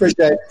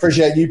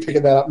appreciate you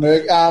picking that up,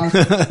 Merg.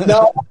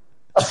 No,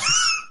 I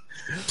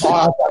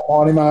don't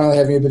mind him. I'm only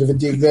having a bit of a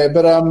dig there,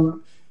 but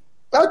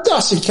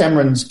Darcy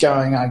Cameron's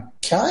going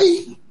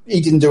okay. He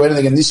didn't do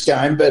anything in this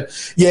game, but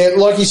yeah,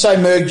 like you say,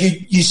 Merg,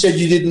 you said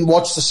you didn't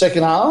watch the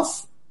second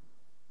half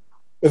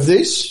of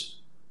this.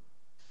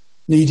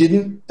 No, you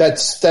didn't.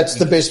 That's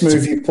the best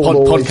move you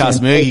pulled. Podcast,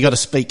 Merg, you got to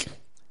speak.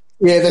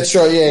 Yeah, that's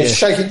right. Yeah.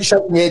 Shake your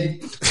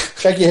head.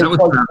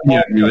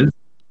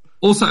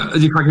 Also,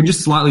 if I can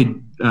just slightly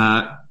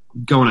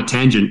go on a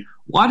tangent,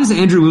 why does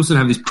Andrew Wilson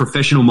have this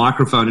professional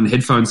microphone and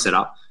headphones set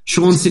up?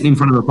 Sean's sitting in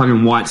front of a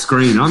fucking white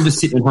screen. I'm just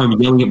sitting at home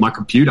yelling at my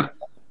computer.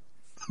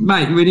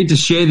 Mate, we need to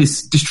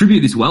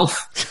distribute this wealth.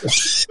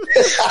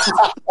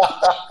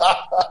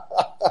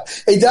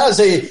 He does.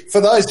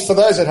 For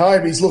those at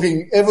home, he's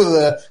looking ever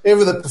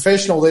the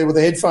professional there with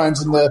the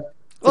headphones and the.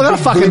 Well, I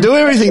fucking do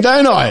everything,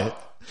 don't I?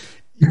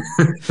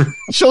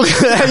 Sean,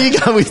 how you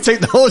go with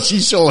technology,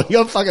 Sean? You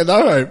got fucking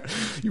no hope.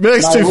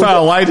 Merg's too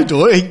far away to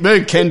do it.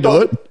 Merg can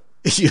do it.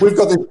 We've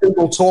got this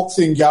Google Talk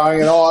thing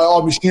going, and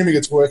I'm assuming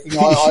it's working.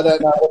 I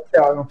don't know what's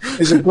going on.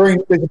 There's a green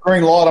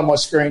light on my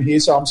screen here,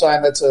 so I'm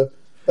saying that's a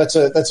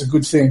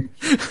good thing.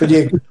 But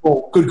yeah,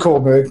 good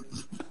call, Merg.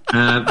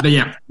 But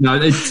yeah, no,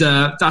 it's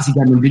Darcy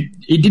Cameron.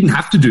 He didn't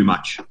have to do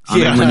much. I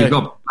mean, when you've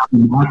got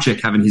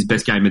Marchek having his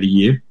best game of the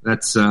year,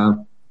 that's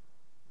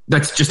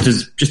just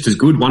as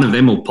good. One of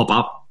them will pop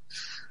up.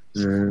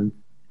 Guy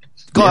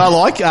I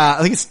like.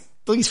 I think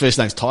his first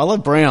name's Tyler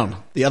Brown.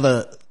 The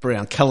other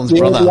Brown, Callum's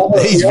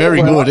brother. He's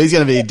very good. He's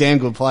going to be a damn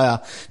good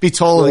player. Bit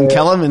taller than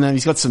Callum, and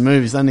he's got some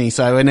moves, doesn't he?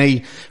 So when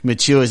he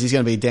matures, he's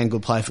going to be a damn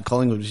good player for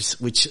Collingwood,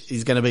 which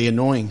is going to be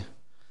annoying.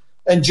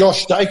 And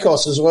Josh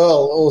Dacos as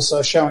well,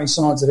 also showing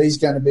signs that he's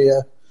going to be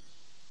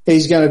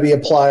he's going to be a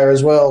player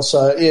as well.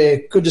 So, yeah,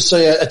 good to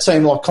see a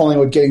team like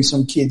Collingwood getting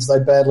some kids they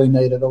badly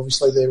needed.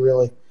 Obviously, they're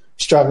really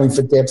struggling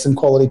for depth and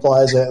quality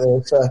players out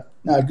there. So,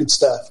 no, good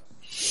stuff.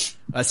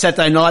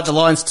 Saturday night, the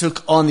Lions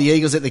took on the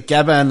Eagles at the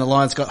Gabba, and the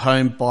Lions got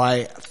home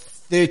by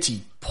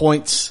 30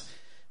 points.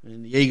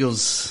 And the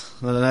Eagles,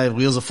 I don't know,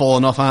 wheels are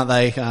falling off, aren't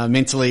they?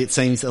 Mentally, it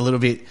seems a little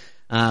bit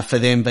for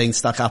them being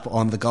stuck up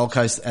on the Gold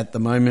Coast at the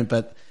moment.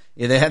 But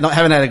yeah, they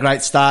haven't had a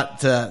great start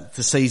to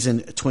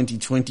season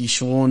 2020,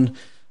 Sean.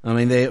 I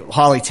mean, they're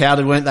highly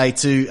touted, weren't they,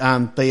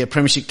 to be a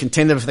premiership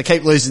contender. If they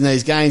keep losing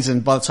these games,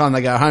 and by the time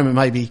they go home, it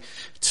may be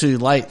too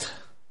late.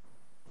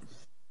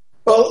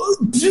 Well,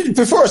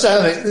 before I say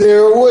anything,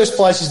 there are worse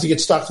places to get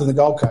stuck than the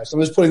Gold Coast. I'm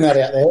just putting that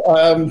out there.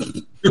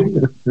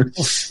 We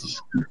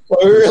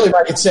really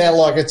make it sound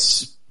like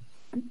it's,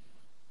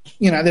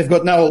 they've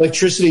got no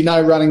electricity,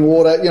 no running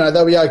water.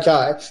 They'll be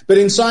okay. But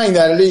in saying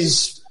that, it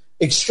is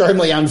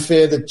extremely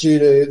unfair that due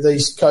to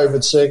these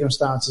COVID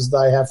circumstances,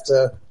 they have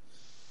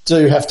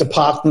to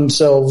park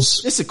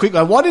themselves. Just a quick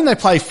one. Why didn't they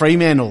play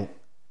Fremantle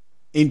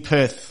in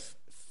Perth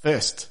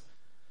first?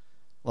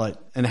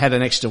 And had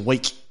an extra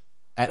week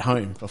at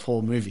home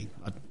before moving,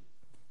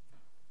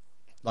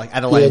 like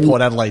Adelaide and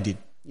Port Adelaide did.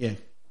 Yeah.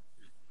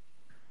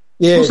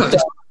 Yeah. Also,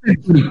 they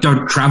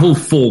don't travel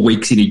 4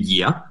 weeks in a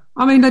year.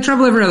 I mean, they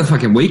travel every other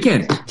fucking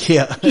weekend.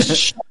 Yeah.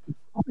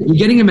 You're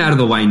getting them out of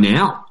the way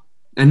now,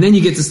 and then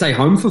you get to stay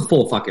home for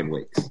 4 fucking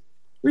weeks.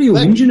 What are you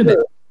whinging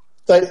about?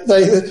 They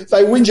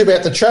whinge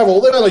about the travel.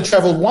 They've only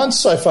travelled once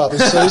so far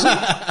this season.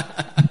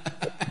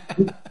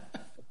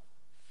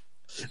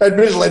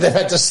 Admittedly, they've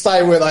had to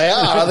stay where they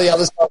are, the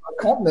other side of the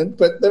continent,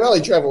 but they've only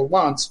travelled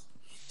once.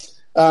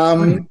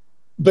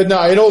 But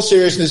no, in all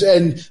seriousness,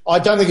 and I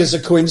don't think it's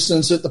a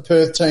coincidence that the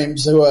Perth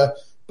teams, who are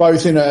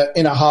both in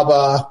a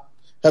hub,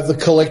 have the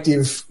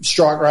collective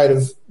strike rate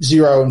of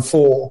 0 and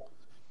 4.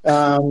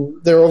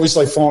 They're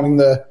obviously finding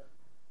the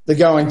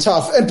going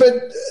tough, but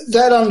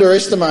that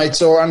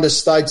underestimates or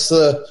understates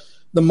the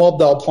mob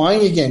they're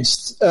playing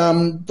against.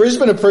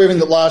 Brisbane are proving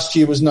that last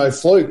year was no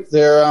fluke.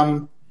 They're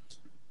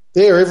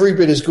every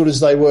bit as good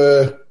as they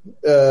were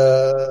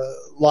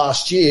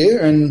last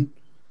year, and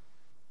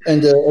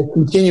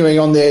continuing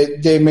on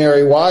their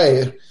merry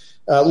way.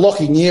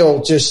 Lachie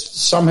Neale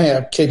just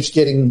somehow keeps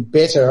getting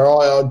better.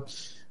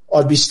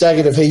 I'd be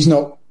staggered if he's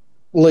not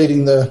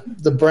leading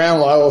the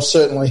Brownlow, or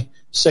certainly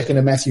second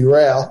to Matthew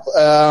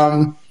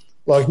Rowell.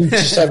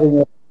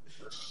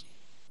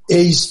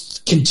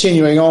 He's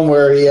continuing on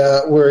where he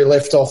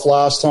left off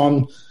last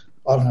time.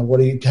 I don't know what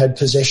he had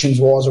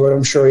possessions-wise, but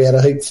I'm sure he had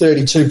a heap.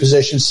 32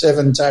 possessions,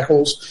 7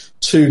 tackles,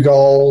 2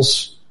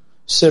 goals,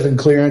 7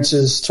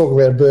 clearances. Talk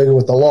about a burger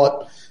with a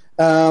lot.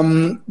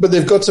 But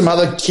they've got some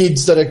other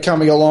kids that are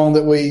coming along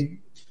that we've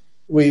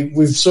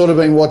sort of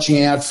been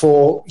watching out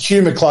for.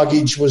 Hugh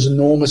McCluggage was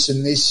enormous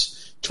in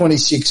this,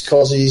 26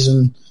 Cossies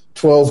and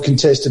 12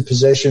 contested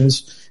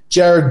possessions.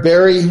 Jared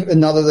Berry,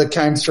 another that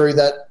came through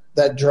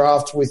that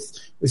draft with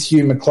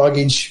Hugh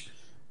McCluggage,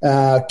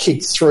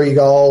 kicked 3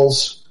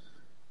 goals.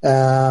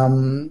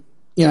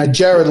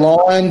 Jared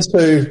Lyons,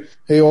 who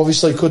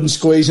obviously couldn't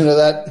squeeze into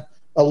that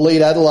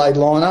elite Adelaide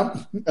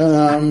lineup.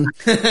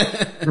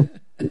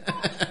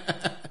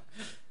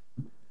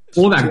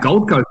 Or that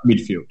Gold Coast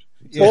midfield.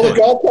 Yeah. Or the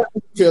Gold Coast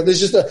midfield. There's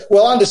just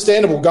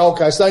understandable Gold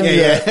Coast. They knew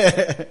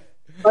they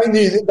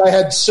knew that they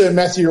had Sir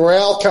Matthew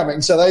Rowell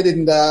coming, so they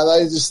didn't.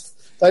 They just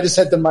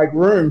had to make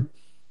room.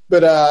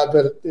 But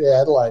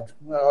Adelaide.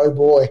 Oh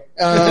boy.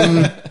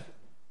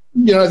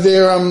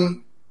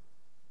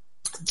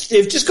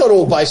 They've just got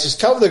all bases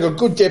covered. They've got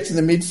good depth in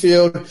the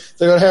midfield.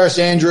 They've got Harris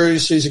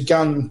Andrews, who's a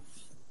gun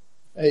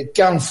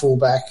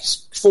fullback,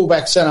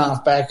 centre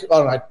half back. I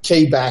don't know,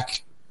 key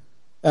back.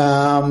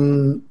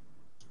 They've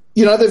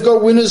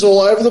got winners all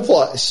over the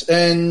place,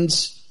 and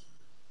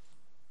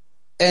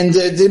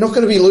they're not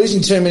going to be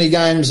losing too many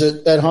games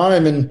at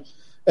home. And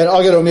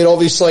I got to admit,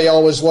 obviously, I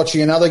was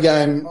watching another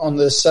game on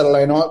the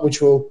Saturday night,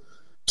 which we'll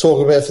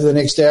talk about for the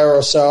next hour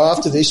or so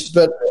after this,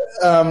 but.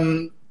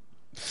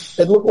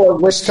 It looked like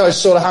West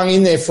Coast sort of hung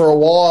in there for a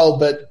while,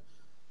 but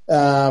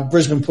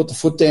Brisbane put the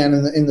foot down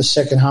in the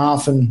second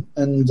half, and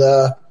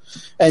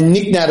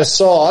Nick Nat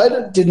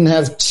aside, didn't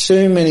have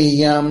too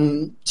many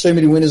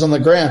winners on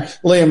the ground.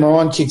 Liam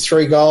Ryan kicked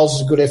 3 goals,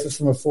 was a good effort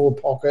from a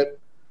forward pocket.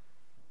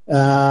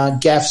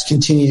 Gaff's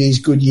continued his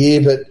good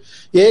year, but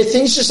yeah,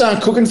 things just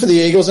aren't cooking for the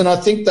Eagles, and I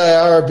think they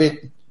are a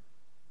bit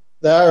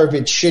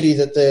shitty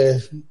that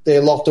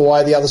they're locked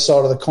away the other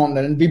side of the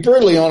continent. And to be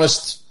brutally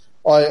honest,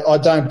 I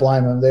don't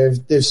blame them.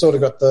 They've sort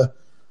of got the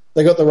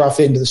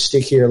rough end of the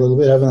stick here a little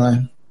bit, haven't they?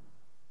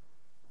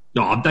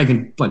 No, they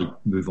can bloody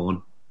move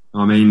on.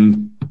 I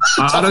mean,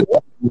 I don't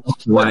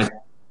locked away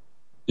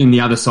in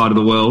the other side of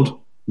the world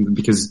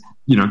because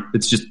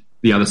it's just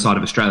the other side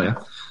of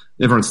Australia.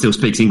 Everyone still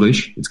speaks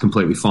English. It's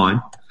completely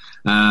fine.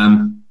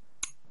 I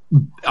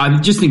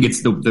just think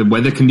it's the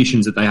weather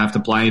conditions that they have to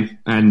play in,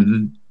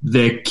 and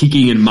their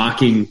kicking and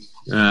marking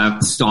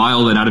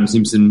style that Adam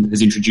Simpson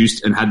has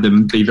introduced and had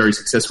them be very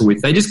successful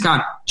with. They just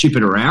can't chip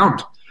it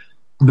around.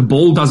 The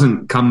ball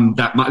doesn't come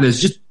that much.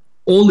 There's just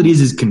all it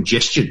is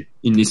congestion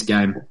in this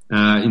game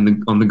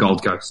on the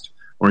Gold Coast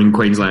or in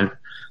Queensland.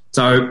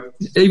 So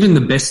even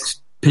the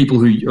best people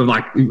who are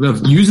like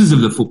users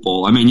of the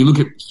football, I mean, you look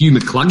at Hugh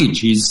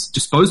McCluggage, his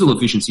disposal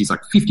efficiency is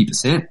like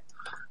 50%.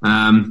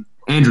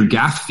 Andrew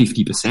Gaff,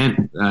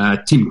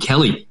 50%. Tim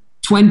Kelly,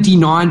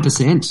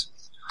 29%.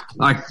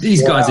 Like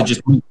these guys are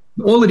just,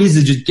 all it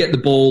is just get the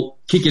ball,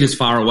 kick it as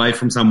far away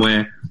from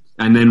somewhere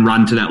and then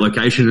run to that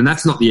location. And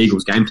that's not the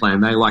Eagles' game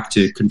plan. They like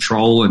to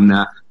control and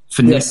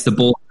finesse the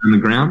ball on the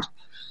ground.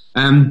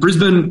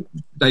 Brisbane,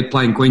 they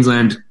play in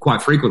Queensland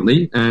quite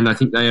frequently, and I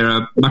think they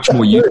are much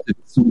more used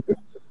to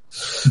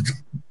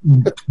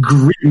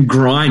grit and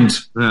grind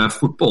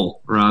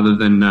football rather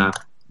than the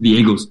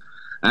Eagles.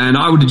 And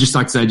I would just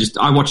like to say,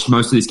 I watched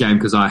most of this game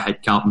because I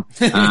hate Carlton.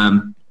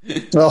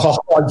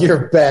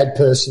 You're a bad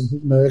person,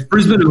 Merck.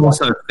 Brisbane have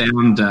also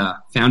found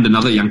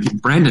another young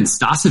kid, Brandon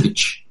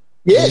Starcevic.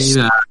 Yes.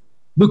 He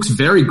looks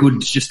very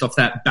good just off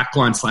that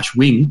backline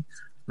 /wing.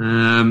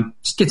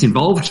 Just gets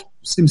involved.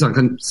 Seems like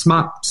a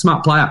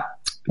smart player.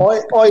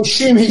 I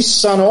assume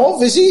he's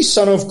is he?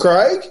 Son of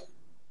Craig?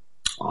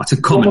 Oh, it's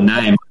a common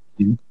name.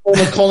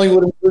 Former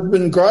Collingwood and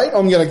Brisbane great.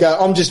 I'm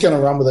just going to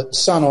run with it.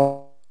 Son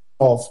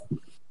of.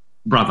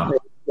 Brother.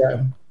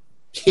 Yeah.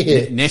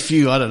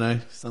 Nephew, I don't know,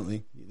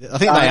 something. I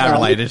think they are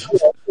related.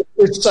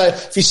 So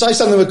if you say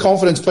something with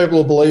confidence, people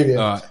will believe you.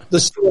 Right. The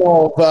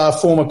son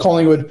of former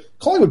Collingwood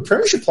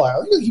premiership player.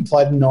 I think he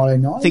played in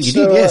 1999. I think he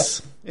did,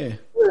 yes. Yeah.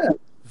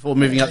 Before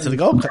moving up to the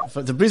Gold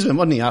Coast, to Brisbane,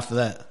 wasn't he, after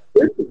that?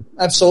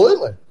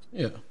 Absolutely.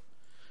 Yeah.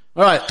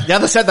 All right, the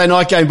other Saturday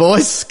night game,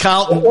 boys.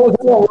 Carlton.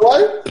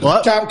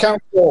 What?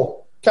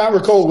 Can't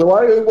recall,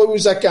 Willow. What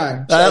was that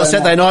game?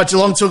 Saturday night,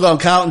 Geelong took on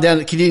Carlton down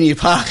at Kardinia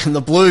Park, and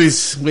the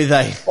Blues, with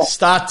a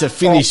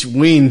start-to-finish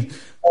win,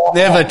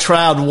 never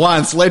trailed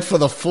once, led for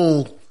the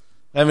full,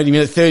 how many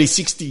minutes? 30,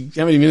 60,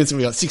 how many minutes have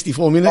we got?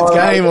 64 minutes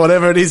game, or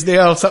whatever it is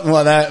now, something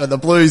like that. But the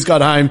Blues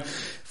got home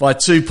by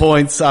 2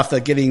 points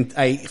after getting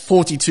a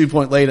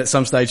 42-point lead at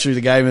some stage through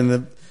the game,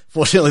 and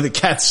fortunately, the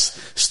Cats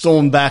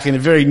stormed back in a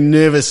very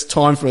nervous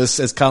time for us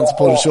as Carlton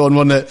supporters, Sean,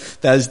 wasn't it?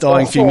 Those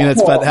dying few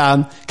minutes. But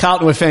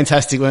Carlton were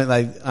fantastic, weren't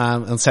they,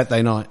 on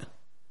Saturday night?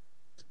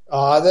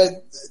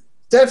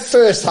 That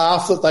first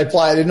half that they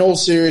played, in all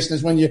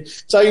seriousness, when you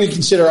take into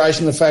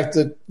consideration the fact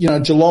that,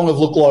 Geelong have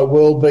looked like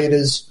world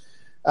beaters,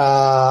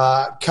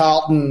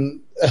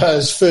 Carlton's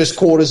first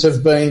quarters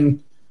have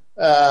been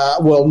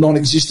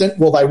non-existent.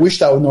 Well, they wish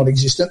they were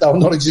non-existent. They were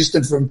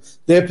non-existent from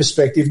their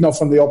perspective, not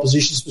from the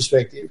opposition's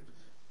perspective.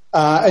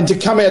 And to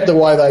come out the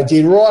way they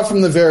did, right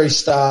from the very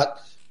start,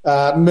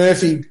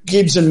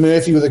 Gibbs and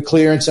Murphy with a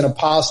clearance and a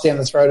pass down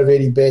the throat of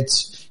Eddie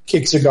Betts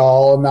kicks a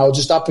goal, and they were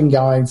just up and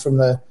going from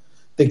the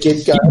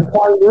get-go.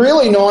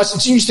 Really nice.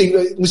 It's interesting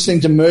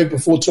listening to Merg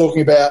before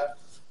talking about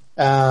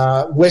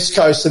West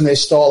Coast and their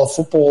style of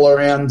football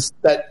around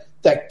that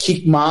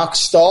kick mark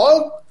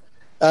style.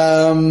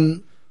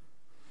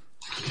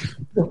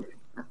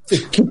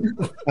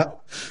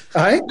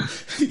 Hey?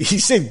 He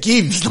said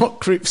Gibbs, not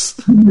Cripps.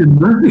 Oh,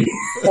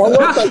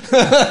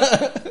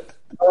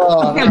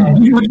 no.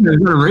 You watched a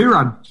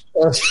rerun.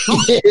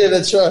 Yeah,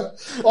 that's right.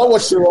 I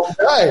watched the wrong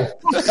day.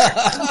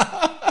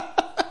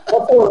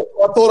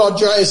 I thought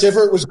Andreas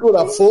Everett was good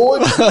up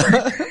forward.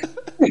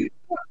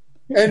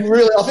 And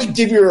really, I think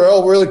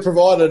Dibuerel really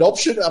provided an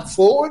option up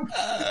forward.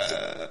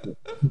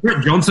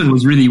 Brett Johnson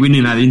was really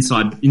winning that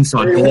inside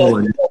ball.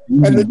 And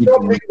the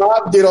job Nick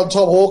Martin did on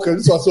Tom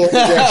Hawkins, I thought,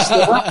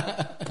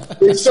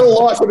 he's still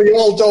alive for the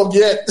old dog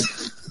yet.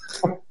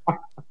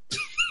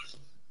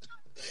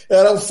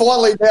 And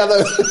finally now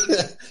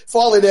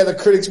the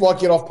critics might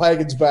get off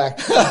Pagan's back.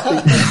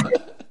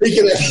 He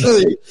can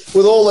actually,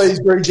 with all these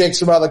rejects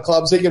from other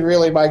clubs, he can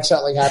really make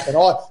something happen.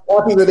 I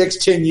think the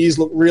next 10 years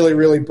look really,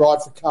 really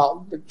bright for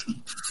Carlton.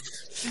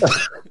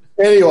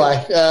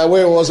 Anyway,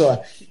 where was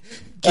I?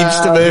 Gibbs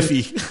to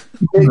Murphy. Gibbs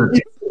to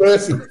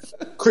Murphy.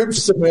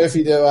 Cripps to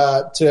Murphy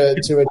to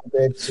Eddie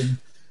Betts. And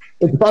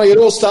it's funny, it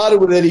all started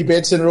with Eddie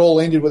Betts and it all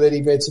ended with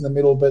Eddie Betts in the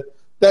middle, but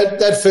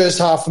that first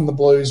half from the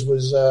Blues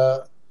was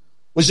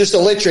just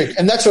electric.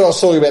 And that's what I was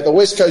talking about, the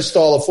West Coast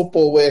style of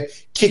football where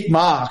kick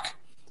mark.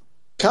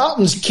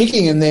 Carlton's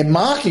kicking and their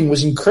marking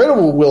was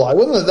incredible, Willow,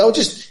 wasn't it? They were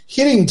just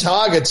hitting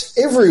targets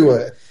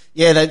everywhere.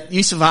 Yeah, the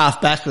use of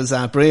half-back was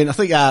brilliant. I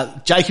think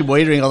Jacob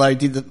Wiedering, although he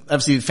did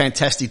obviously a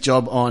fantastic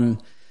job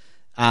on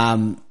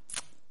Tom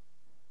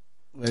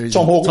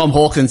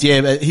Hawkins, yeah,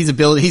 but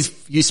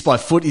his use by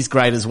foot is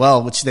great as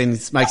well, which then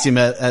makes him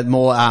a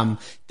more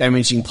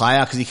damaging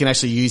player because you can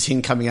actually use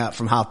him coming out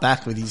from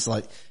half-back with his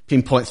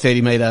pinpoint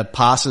 30-metre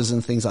passes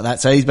and things like that.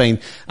 So he's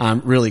been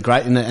really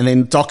great. And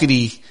then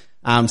Doherty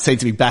seemed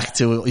to be back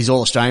to his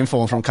All-Australian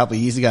form from a couple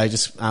of years ago,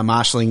 just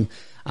marshalling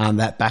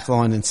that back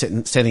line and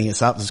setting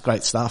us up. It was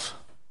great stuff.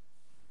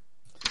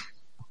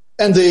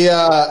 And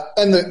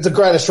the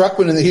greatest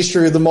ruckman in the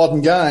history of the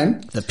modern game.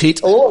 The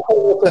Pit. A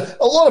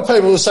lot of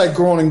people will say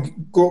Grawn and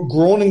Gundy.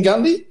 Grawn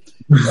and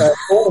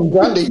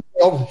Gundy.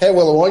 Oh, how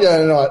well am I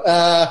going tonight?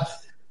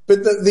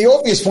 But the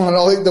obvious one,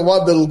 I think the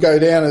one that'll go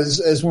down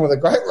as one of the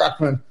great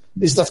ruckmen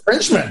is the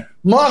Frenchman,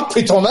 Marc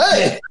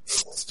Pitonnet.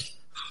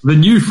 The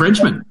new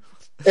Frenchman.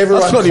 I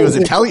thought he was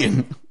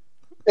Italian.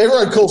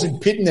 Everyone calls him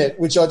Pitnet,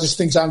 which I just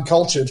think's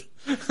uncultured.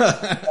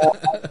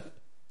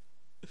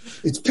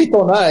 It's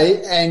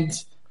Pitonnet, and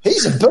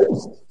he's a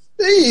beast.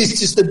 He is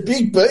just a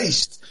big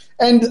beast,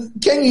 and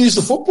can use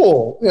the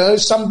football. You know,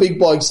 some big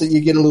blokes that you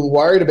get a little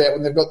worried about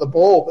when they've got the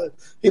ball, but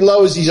he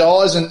lowers his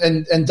eyes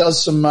and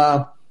does some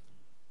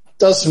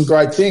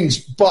great things.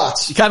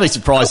 But you can't be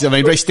surprised. I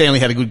mean, Reece Stanley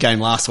had a good game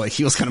last week.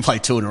 He was going to play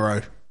 2 in a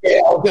row.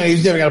 Yeah, he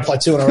was never going to play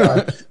 2 in a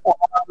row.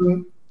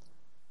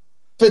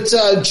 But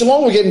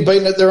Geelong were getting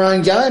beaten at their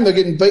own game. They're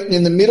getting beaten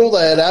in the middle.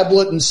 They had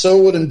Ablett and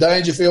Selwood and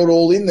Dangerfield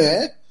all in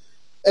there.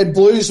 And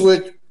Blues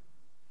were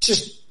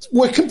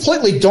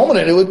completely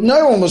dominant.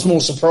 No one was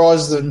more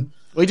surprised than...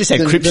 We just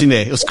had Cripps in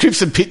there. It was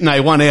Cripps and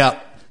Pitney, 1 out,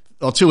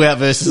 or 2 out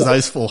versus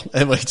those 4.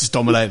 And we just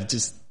dominated.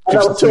 Just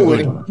Cripps too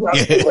good.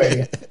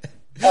 Yeah.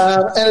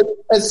 And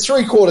at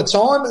three-quarter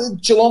time,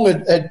 Geelong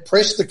had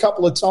pressed a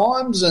couple of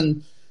times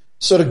and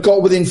sort of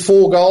got within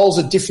 4 goals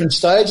at different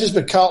stages,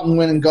 but Carlton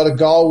went and got a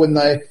goal when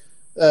they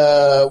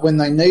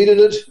needed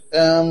it.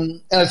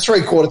 And at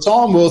three-quarter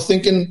time, we were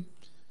thinking,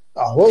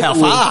 how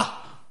far?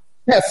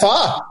 How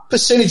far?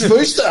 Percentage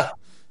booster.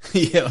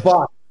 Yeah.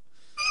 But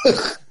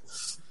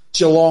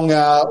Geelong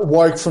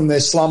woke from their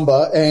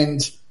slumber,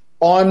 and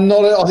I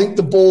think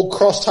the ball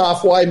crossed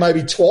halfway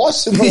maybe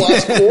twice in the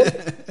last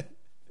quarter.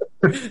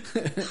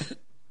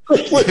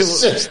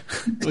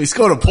 We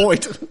scored a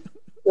point.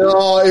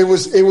 It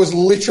was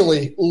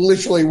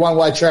literally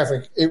one-way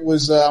traffic. It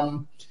was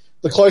the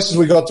closest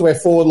we got to our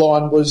forward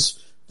line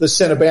was the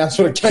centre bounce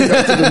when it came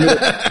up to the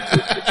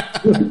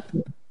middle.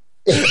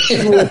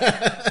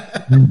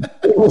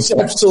 It was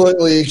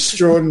absolutely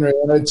extraordinary,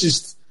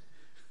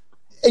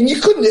 and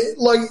you couldn't,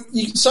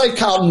 you could say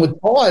Carlton were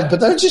tired, but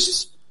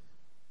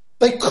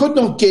they could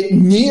not get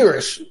near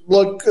it.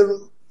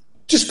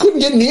 Just couldn't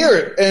get near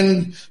it.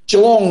 And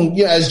Geelong,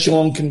 as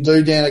Geelong can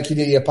do down at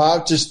Kardinia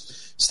Park,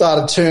 just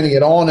started turning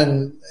it on,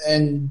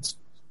 and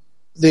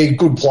their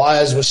good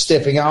players were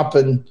stepping up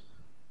and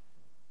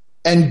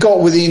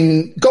got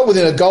within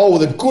a goal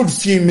with a good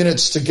few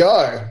minutes to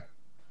go.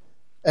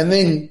 And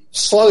then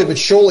slowly but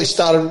surely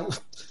started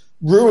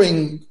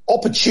ruining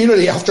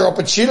opportunity after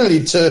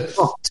opportunity to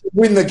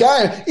win the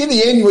game. In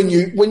the end,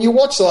 when you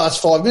watch the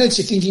last 5 minutes,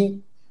 you're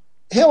thinking,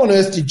 how on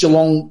earth did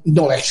Geelong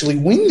not actually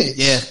win this?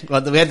 Yeah,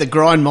 we had the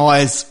Grind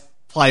Myers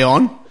play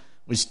on,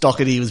 which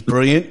Doherty was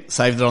brilliant,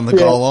 saved it on the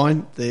goal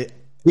line. The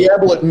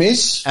Ablett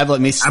miss. That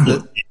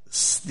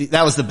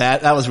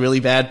was really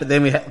bad. But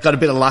then we got a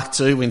bit of luck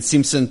too when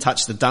Simpson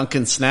touched the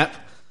Duncan snap.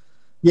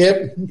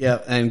 Yep. Yeah,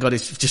 and got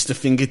just a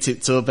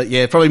fingertip to it. But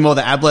yeah, probably more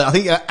the Ablett. I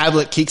think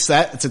Ablett kicks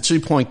that. It's a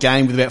 2-point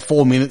game with about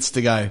 4 minutes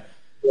to go.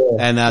 Yeah,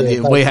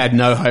 and we had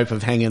no hope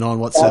of hanging on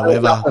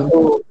whatsoever.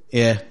 We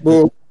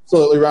were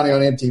absolutely running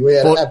on empty. We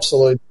had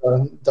absolute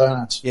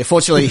donuts. Yeah,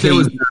 fortunately there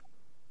was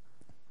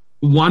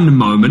one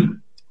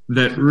moment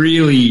that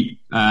really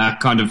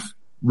kind of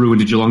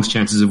ruined Geelong's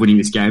chances of winning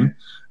this game.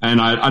 And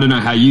I don't know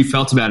how you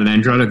felt about it,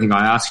 Andrew. I don't think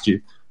I asked you.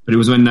 But it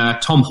was when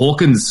Tom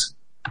Hawkins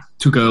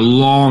took a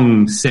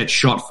long set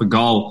shot for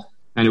goal,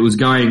 and it was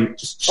going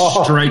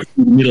straight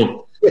through the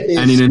middle. Yes.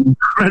 And in an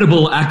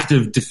incredible act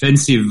of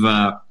defensive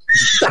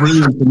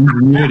brilliance and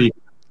ingenuity.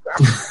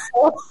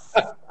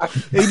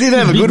 He did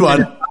have a good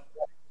one.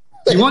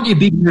 You want your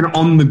big man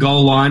on the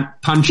goal line,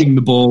 punching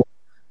the ball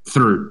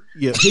through.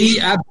 Yep. He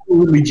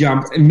absolutely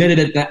jumped and met it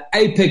at the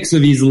apex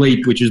of his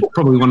leap, which is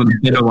probably one of the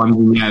better ones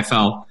in the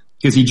AFL,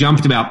 because he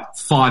jumped about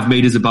 5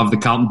 metres above the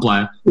Carlton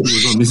player who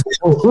was on this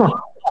ball.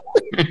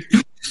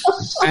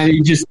 And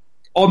he just,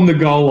 on the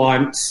goal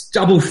line,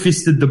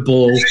 double-fisted the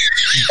ball,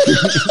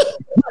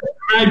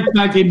 dragged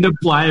back into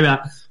play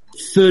about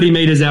 30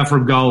 metres out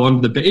from goal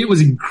onto the bench. It was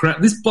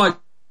incredible. This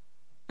bloke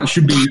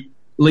should be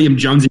Liam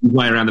Jonesing his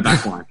way around the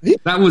back line.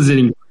 That was an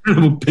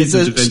incredible piece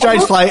of defense.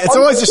 Strange play. It's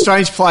always a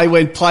strange play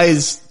when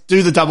players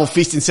do the double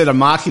fist instead of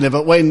marking it,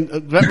 but when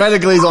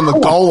Radagly's on the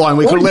goal line,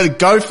 we could have let it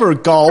go for a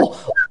goal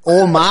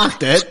or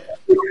marked it,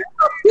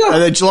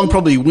 and then Geelong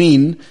probably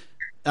win.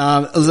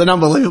 It was an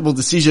unbelievable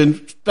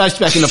decision. Bash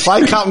back into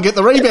play, Carlton get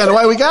the rebound,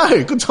 away we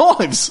go. Good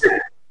times. He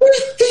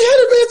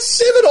had about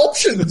 7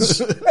 options.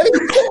 And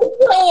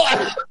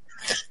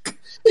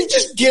he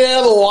just get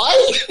out of the way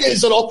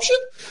as an option.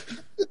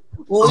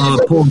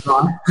 Poor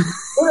guy.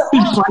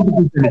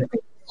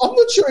 I'm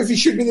not sure if he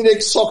should be the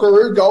next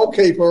Socceroo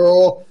goalkeeper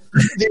or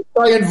the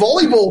Australian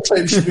volleyball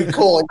team should be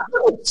calling.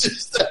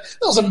 That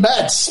was a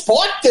mad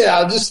spike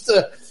down.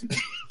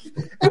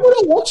 And when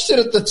I watched it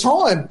at the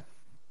time,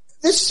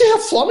 this is how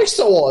flummoxed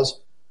I was.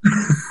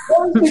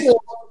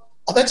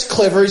 That's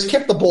clever. He's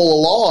kept the ball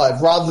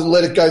alive rather than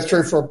let it go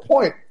through for a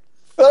point.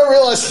 But I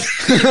realised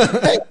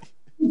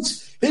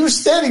he was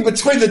standing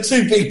between the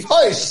 2 big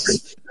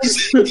posts.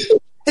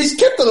 He's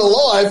kept it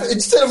alive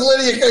instead of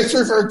letting it go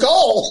through for a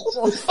goal.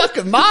 Well,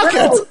 fucking mark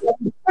it.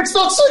 It's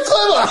not so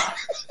clever.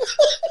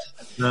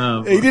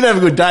 No, He did have a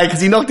good day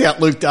because he knocked out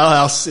Luke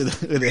Dalhouse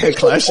with a head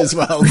clash as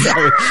well.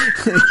 So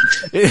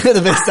he had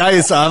the best day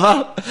of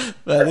summer.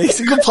 But he's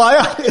a good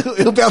player.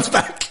 He'll bounce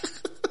back.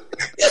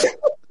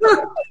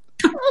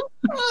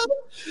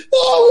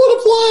 Oh, what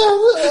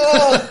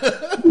a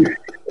player!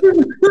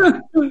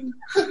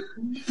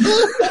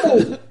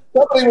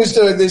 Somebody was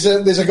doing. There's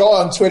a guy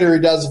on Twitter who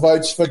does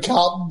votes for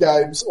Carlton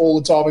games all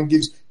the time and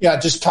gives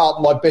just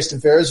Carlton like best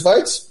and fairest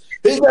votes.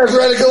 He goes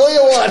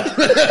Radaglia one.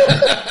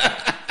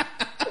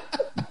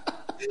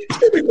 We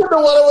couldn't have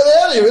won it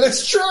without him, and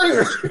it's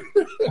true.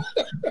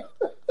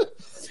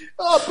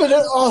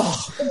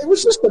 It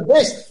was just the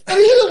best. And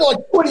he hit it like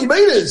 20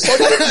 metres. Like,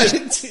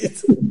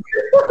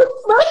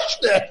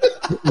 smashed it.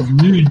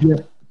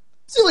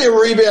 It's only a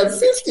rebound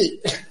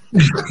 50.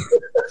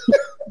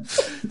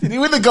 Did he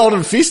win the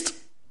Golden Fist?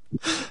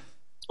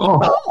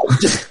 Oh,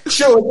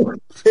 sure.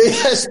 He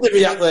has to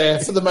be up there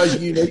for the most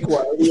unique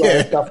one.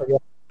 It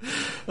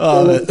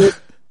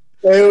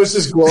was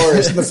just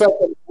glorious. And the fact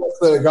that he went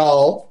for the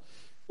goal,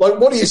 like,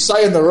 what do you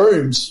say in the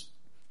rooms?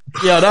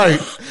 Yeah, I know.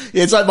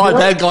 Yeah, it's like my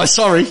bad guy,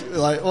 sorry.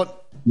 Like,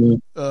 what?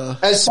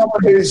 As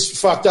someone who's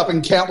fucked up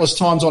in countless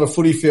times on a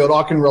footy field,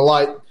 I can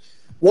relate.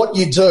 What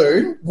you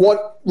do,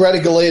 what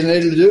Radaglia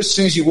needed to do as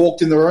soon as you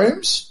walked in the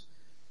rooms,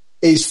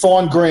 is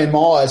find Graham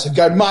Myers and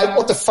go, mate,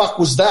 what the fuck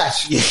was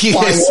that?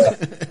 Yes.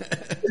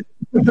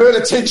 Divert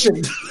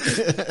attention.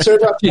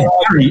 Turn up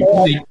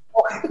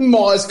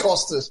Myers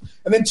cost us.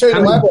 And then turn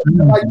around in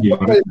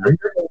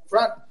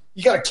front.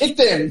 You got to kick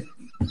them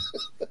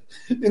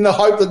in the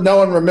hope that no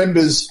one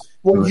remembers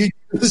what you did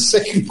in the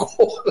second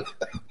quarter.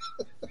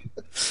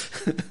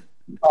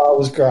 Oh, it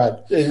was great.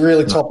 It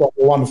really topped off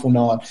a wonderful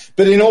night.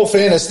 But in all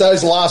fairness,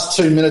 those last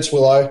 2 minutes,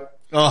 Willow,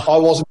 I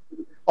wasn't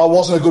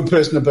a good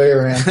person to be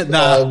around.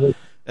 No.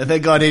 And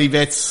that guy Eddie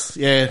Betts,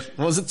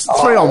 what was it?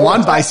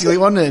 3-on-1 basically,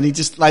 wasn't it? And he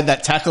just laid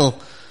that tackle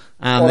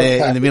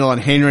there in the middle on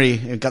Henry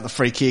and got the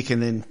free kick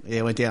and then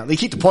went down. He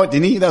kicked a point,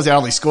 didn't he? That was our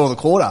only score of the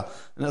quarter.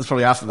 And that was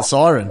probably after the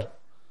siren.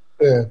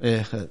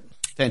 Yeah.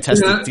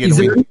 Fantastic to get a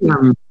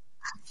win.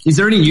 Is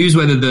there any news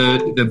whether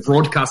the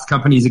broadcast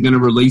companies are going to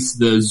release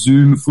the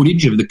Zoom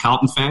footage of the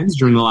Carlton fans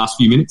during the last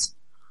few minutes?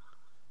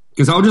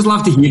 Because I would just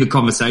love to hear the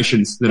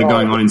conversations that are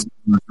going on in some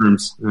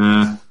rooms.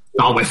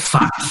 We're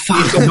fucked.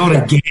 Fuck, not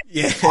again.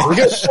 Yeah.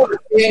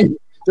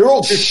 They're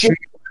all shit.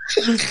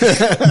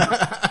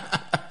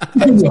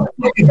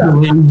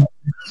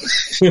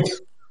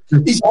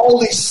 He's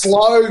old, he's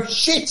slow.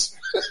 Shit.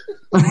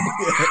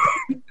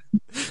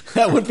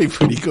 That would be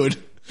pretty good.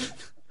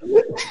 I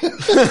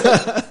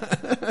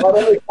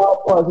don't think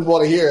Carlton would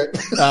want to hear it.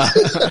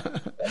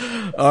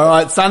 All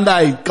right,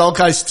 Sunday, Gold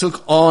Coast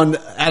took on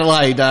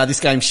Adelaide.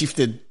 This game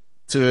shifted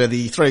to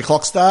the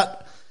 3:00 start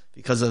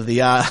because of the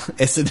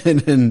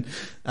Essendon and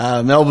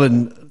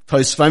Melbourne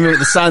postponement.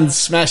 The Suns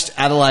smashed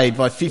Adelaide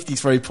by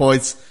 53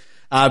 points.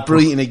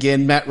 Brilliant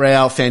again. Matt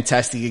Rao,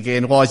 fantastic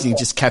again. Why isn't he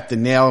just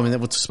captain now? I mean,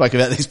 we spoke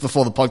about this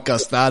before the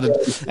podcast started.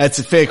 It's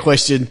a fair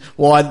question.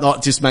 Why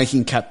not just make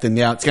him captain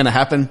now? It's going to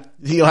happen.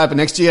 You think it'll happen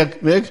next year,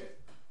 Merg?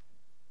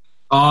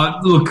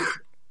 Look,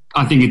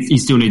 I think he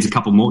still needs a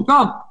couple more.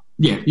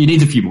 He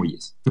needs a few more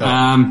years. Oh.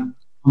 I'm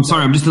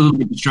sorry, I'm just a little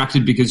bit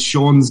distracted because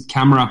Sean's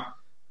camera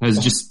has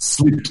just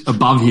slipped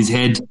above his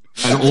head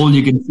and all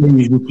you can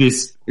see is with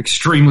this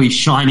extremely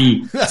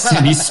shiny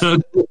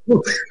semicircle.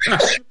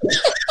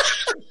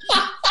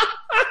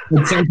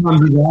 And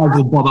sometimes his eyes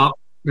will bob up.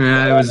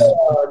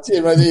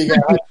 Tim, there you go.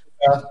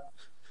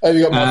 Have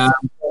you got my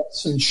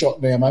shot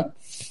there, mate?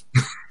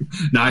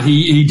 No,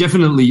 he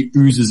definitely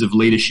oozes of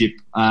leadership.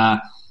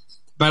 But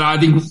I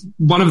think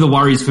one of the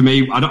worries for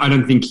me, I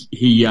don't think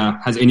he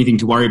has anything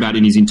to worry about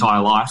in his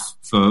entire life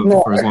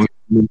for as long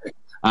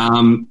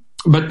as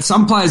but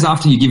some players,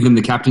 after you give them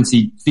the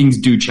captaincy, things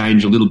do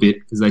change a little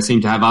bit because they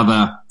seem to have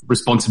other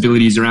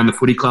responsibilities around the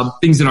footy club,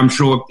 things that I'm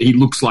sure he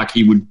looks like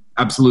he would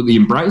absolutely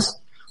embrace.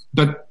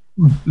 But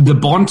the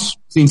Bont,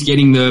 since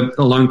getting the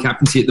lone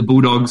captaincy at the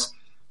Bulldogs,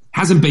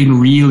 hasn't been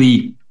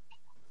really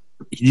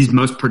his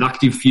most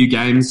productive few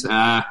games.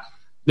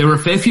 There were a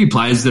fair few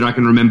players that I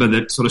can remember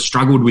that sort of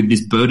struggled with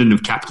this burden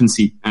of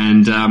captaincy,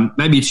 and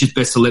maybe it's just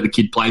best to let the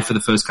kid play for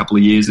the first couple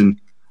of years, and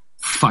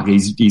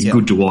he's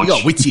good to watch. You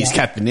got Witty as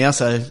captain now,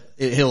 so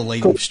he'll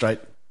lead him straight.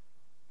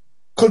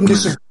 Couldn't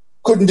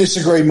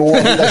disagree more.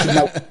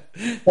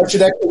 They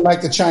should actually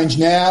make the change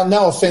now.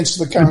 No offence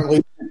to the current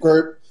leadership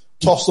group.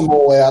 Toss them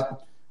all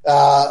out.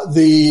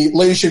 The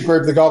leadership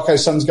group, the Gold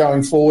Coast Suns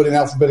going forward in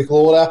alphabetical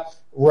order,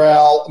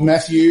 Raul,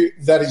 Matthew,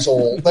 that is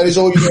all. That is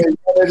all you need.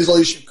 That is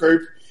leadership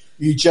group.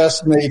 You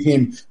just need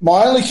him.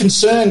 My only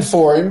concern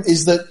for him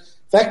is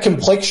that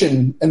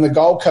complexion in the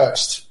Gold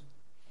Coast.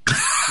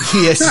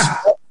 Yes.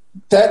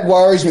 That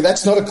worries me.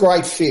 That's not a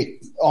great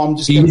fit. I'm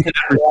just going to...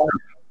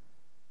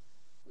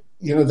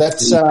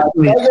 that's...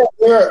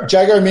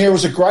 Jago O'Meara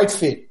was a great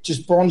fit.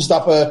 Just bronzed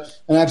up an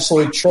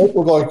absolute treat.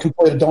 Looked like a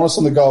complete Adonis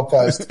on the Gold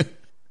Coast.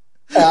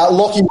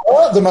 Lockie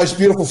Moore, the most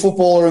beautiful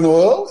footballer in the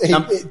world. He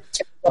takes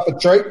up a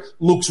treat.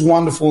 Looks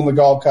wonderful on the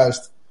Gold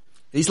Coast.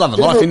 He's loving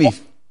life, isn't he?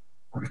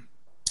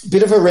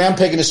 bit of a round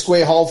peg in a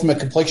square hole from a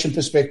complexion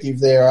perspective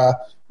there,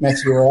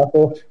 Matthew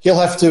Arthur. He'll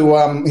have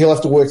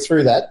to work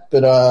through that,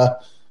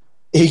 but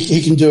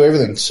he can do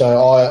everything.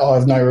 So I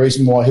have no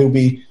reason why he'll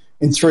be,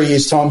 in 3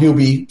 years' time, he'll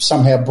be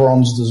somehow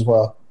bronzed as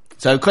well.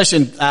 So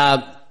question,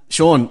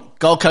 Sean,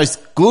 Gold Coast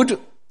good,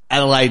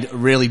 Adelaide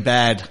really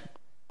bad,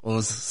 or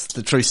is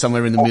the truth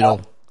somewhere in the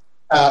middle?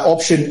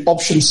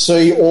 Option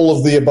C, all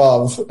of the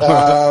above.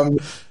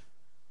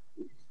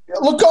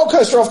 Look, Gold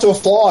Coast are off to a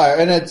flyer,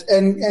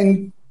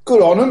 and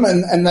good on them,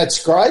 and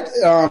that's great.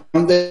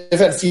 They've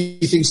had a few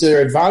things to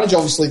their advantage.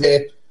 Obviously,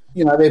 they're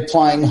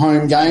playing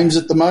home games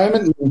at the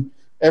moment, and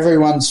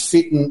everyone's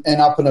fit and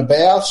up and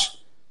about.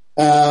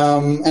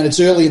 And it's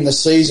early in the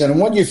season, and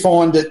what you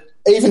find that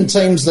even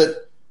teams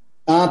that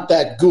aren't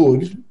that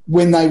good,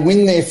 when they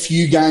win their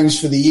few games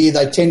for the year,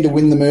 they tend to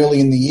win them early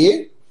in the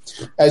year.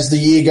 As the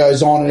year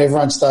goes on and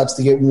everyone starts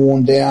to get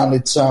worn down,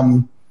 it's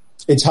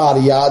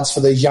harder yards for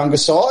these younger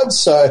sides.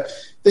 So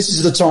this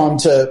is the time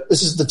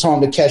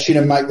to cash in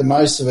and make the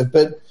most of it.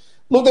 But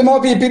look, there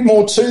might be a bit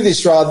more to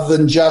this rather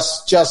than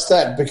just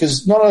that,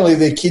 because not only are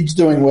their kids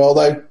doing well,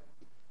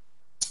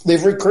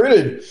 they've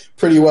recruited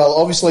pretty well.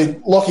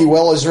 Obviously, Lockie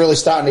Weller is really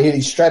starting to hit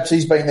his straps.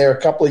 He's been there a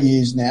couple of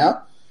years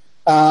now.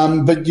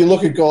 But you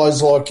look at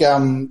guys like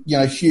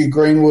Hugh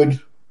Greenwood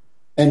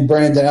and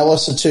Brandon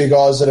Ellis are two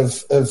guys that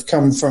have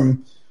come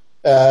from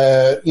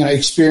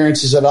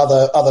experiences at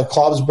other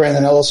clubs.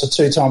 Brandon Ellis, a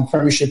 2-time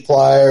premiership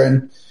player,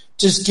 and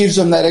just gives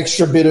them that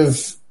extra bit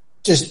of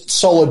just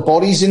solid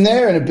bodies in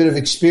there and a bit of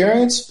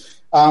experience.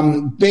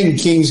 Ben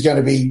King's going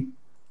to be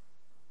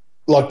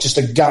like just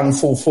a gun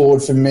full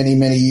forward for many,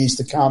 many years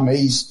to come.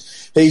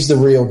 He's the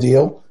real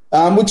deal.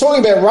 We're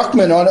talking about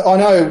ruckman. I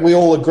know we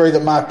all agree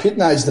that Mark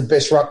Pitney is the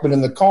best ruckman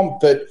in the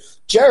comp, but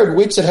Jared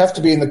Witts would have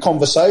to be in the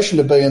conversation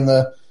to be in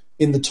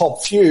the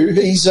top few.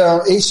 He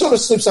sort of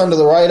slips under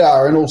the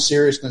radar in all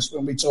seriousness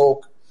when we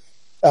talk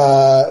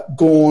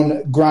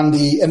Gawn,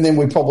 Grundy, and then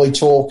we probably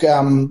talk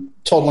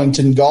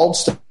Toddlington,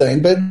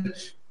 Goldstein. But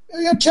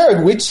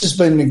Jared Witts has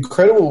been an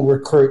incredible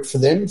recruit for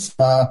them.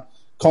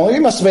 He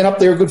must have been up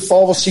there a good 5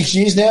 or 6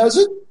 years now, is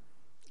it?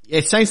 Yeah,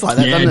 it seems like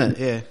that,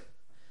 doesn't it?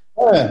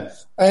 Yeah.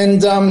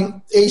 And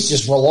he's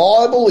just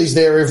reliable. He's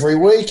there every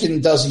week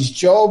and does his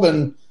job,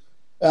 and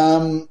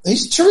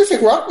he's a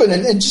terrific ruckman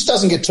and just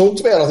doesn't get talked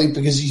about, I think,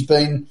 because he's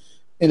been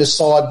in a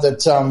side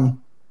that,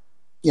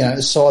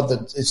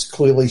 it's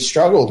clearly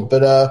struggled.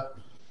 But,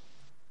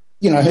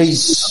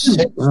 he's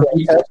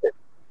fantastic.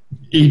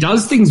 He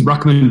does things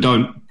ruckmen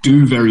don't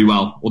do very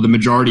well, or the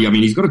majority. I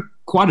mean, he's got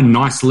quite a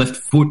nice left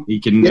foot. He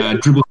can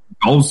dribble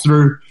goals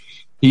through.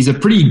 He's a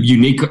pretty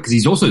unique, because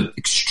he's also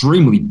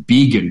extremely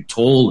big and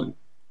tall and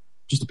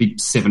just a big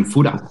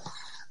 7-footer.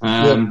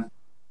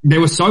 There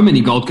were so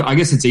many I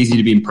guess it's easy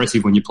to be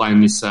impressive when you're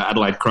playing this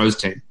Adelaide Crows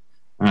team.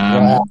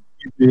 There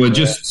were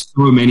just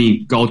so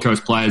many Gold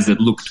Coast players that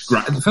looked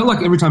great. It felt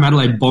like every time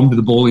Adelaide bombed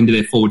the ball into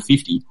their forward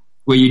 50,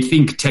 where you'd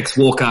think Tex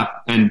Walker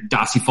and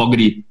Darcy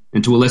Fogarty,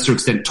 and to a lesser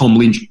extent Tom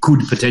Lynch, could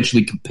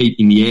potentially compete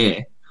in the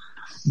air.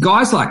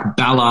 Guys like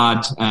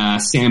Ballard,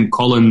 Sam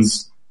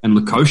Collins, and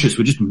Lukosius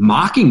were just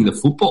marking the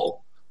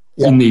football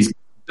in these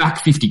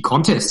back 50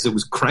 contests. It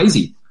was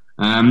crazy.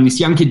 This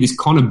young kid, this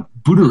Connor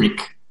Buderick,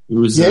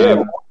 who was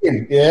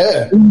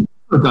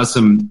does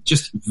some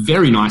just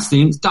very nice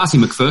things. Darcy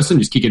McPherson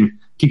just kicking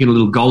a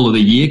little goal of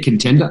the year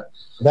contender.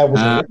 That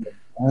was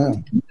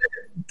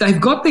they've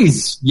got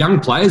these young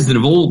players that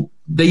have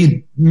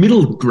these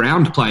middle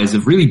ground players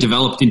have really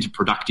developed into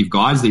productive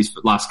guys these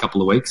last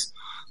couple of weeks,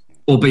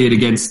 albeit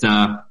against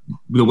the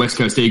West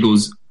Coast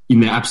Eagles in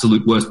their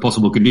absolute worst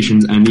possible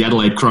conditions, and the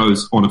Adelaide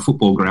Crows on a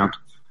football ground,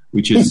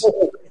 which is their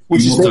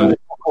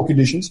football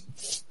conditions.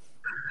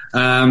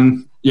 For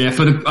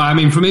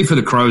me, for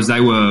the Crows, they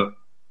were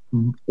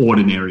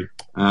ordinary.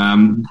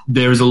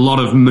 There is a lot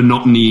of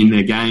monotony in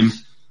their game.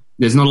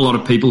 There's not a lot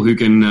of people who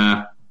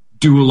can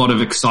do a lot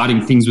of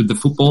exciting things with the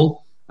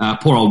football.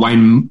 Poor old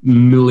Wayne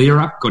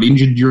Milera got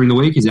injured during the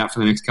week. He's out for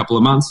the next couple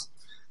of months.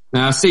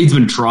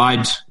 Seedsman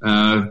tried,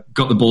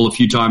 got the ball a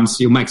few times.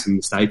 He'll make some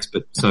mistakes,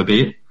 but so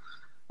be it.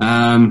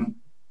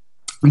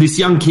 This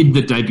young kid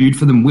that debuted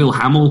for them, Will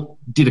Hamill,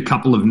 did a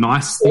couple of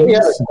nice things.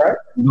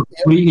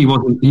 He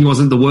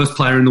wasn't the worst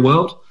player in the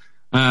world.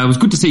 It was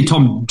good to see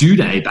Tom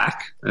Doedee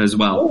back as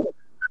well.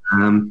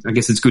 I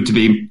guess it's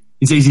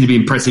easy to be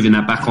impressive in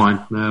that back line,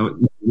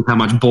 how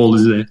much ball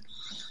is there.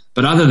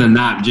 But other than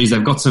that,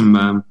 they've got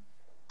some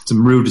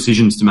real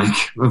decisions to make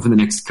over the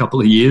next couple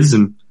of years.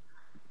 And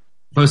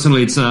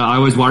personally, I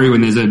always worry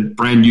when there's a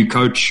brand new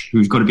coach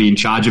who's got to be in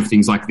charge of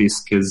things like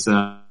this, because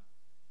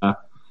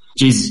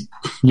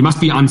you must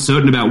be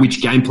uncertain about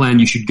which game plan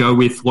you should go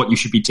with, what you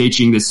should be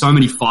teaching. There's so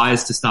many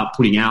fires to start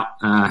putting out.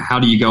 How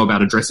do you go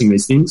about addressing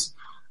these things?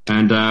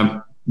 And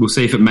we'll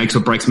see if it makes or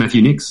breaks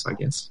Matthew Nicks, I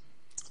guess.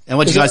 And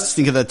what do you guys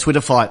think of the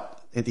Twitter fight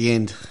at the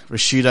end?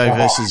 Rashudo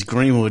versus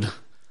Greenwood.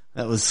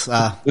 That was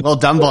well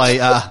done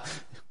by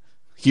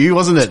Hugh,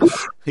 wasn't it?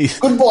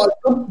 Good by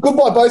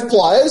both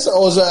players. I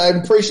was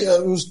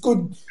appreciative. It was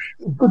good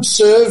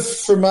serve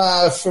from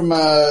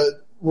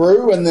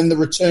Roo, and then the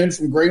return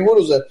from Greenwood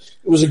it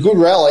was a good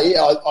rally.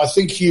 I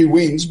think Hugh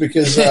wins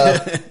because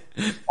I'd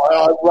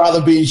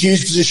rather be in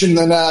Hugh's position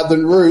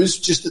than Roo's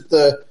just at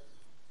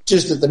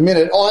the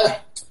minute.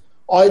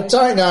 I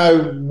don't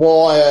know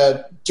why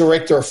a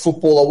director of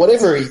football or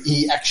whatever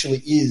he actually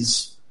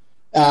is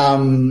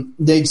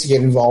needs to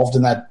get involved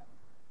in that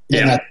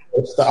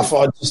stuff.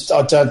 I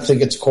don't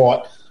think it's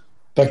quite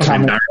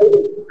becoming.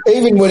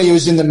 Even when he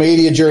was in the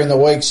media during the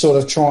week,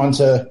 sort of trying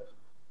to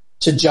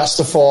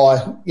justify,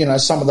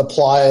 some of the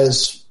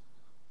players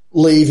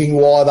leaving,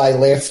 why they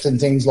left and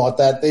things like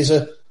that.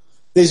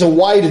 There's a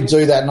way to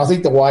do that, and I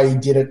think the way he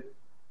did it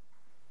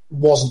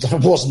wasn't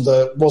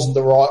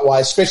the right way,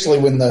 especially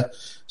when the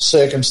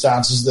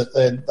circumstances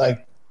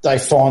that they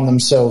find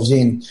themselves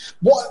in.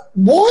 Why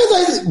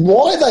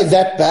are they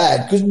that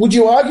bad? Because would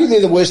you argue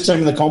they're the worst team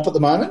in the comp at the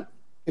moment?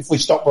 If we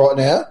stop right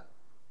now,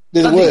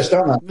 they're the worst,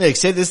 aren't they? Yeah,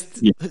 except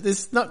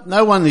there's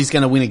no one who's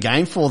going to win a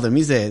game for them,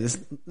 is there? There's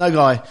no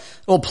guy.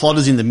 All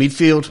plotters in the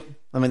midfield.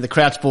 I mean, the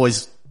Crouch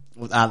boys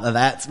are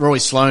that. Rory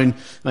Sloane.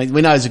 I mean,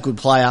 we know he's a good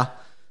player,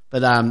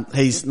 but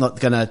he's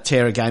not going to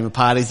tear a game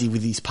apart, is he,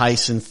 with his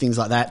pace and things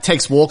like that?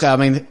 Tex Walker. I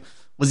mean,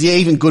 was he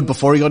even good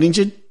before he got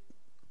injured?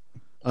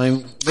 I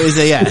mean, where's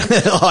he at?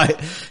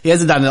 He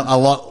hasn't done a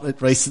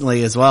lot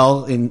recently as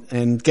well,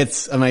 and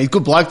gets. I mean, he's a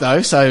good bloke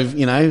though, so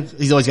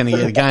he's always going to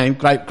get a game.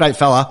 Great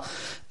fella.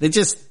 They're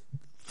just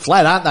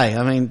flat, aren't they?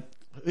 I mean,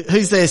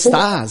 who's their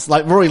stars?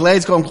 Like Rory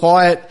Laird's gone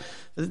quiet.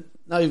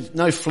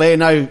 No flair,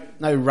 no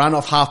run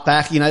off half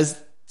back.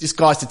 Just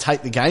guys to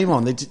take the game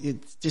on.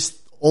 It's just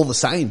all the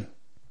same.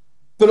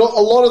 But a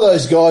lot of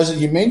those guys that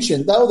you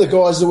mentioned, they were the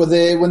guys that were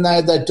there when they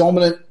had that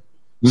dominant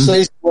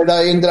season where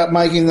they ended up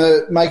making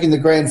the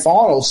grand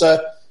final. So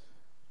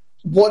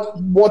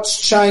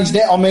what's changed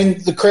now? I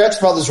mean, the Crouch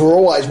brothers were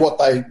always what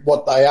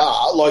they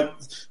are. Like,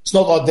 it's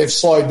not like they've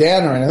slowed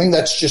down or anything.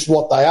 That's just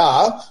what they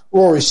are.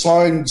 Rory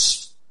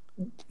Sloane's,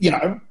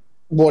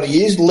 what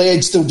he is.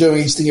 Laird's still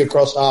doing his thing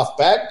across half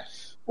back.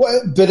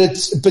 Well, but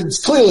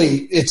it's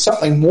clearly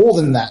something more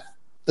than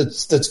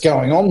that's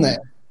going on there.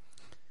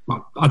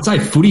 I'd say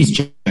footy's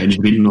changed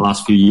a bit in the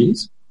last few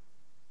years,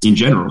 in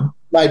general.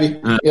 Maybe,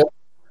 yeah.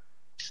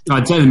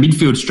 I'd say the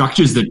midfield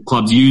structures that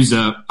clubs use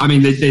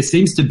there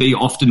seems to be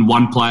often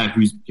one player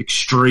who's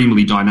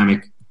extremely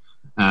dynamic.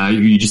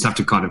 You just have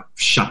to kind of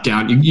shut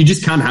down. You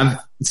just can't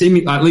have,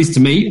 at least to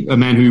me, a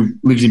man who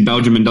lives in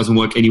Belgium and doesn't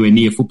work anywhere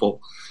near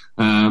football.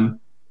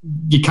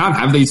 You can't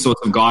have these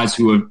sorts of guys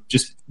who are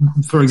just,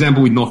 for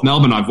example, with North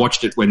Melbourne, I've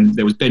watched it when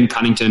there was Ben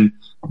Cunnington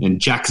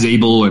and Jack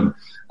Zeeble and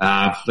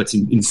let's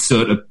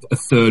insert a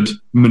third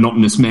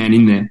monotonous man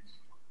in there.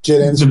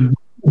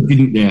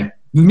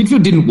 The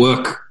midfield didn't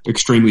work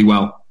extremely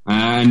well.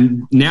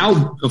 And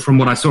now, from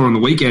what I saw on the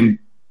weekend,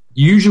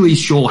 usually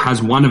Shaw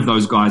has one of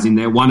those guys in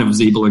there, one of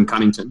Zeeble and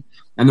Cunnington.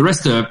 And the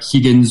rest are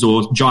Higgins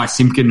or Jai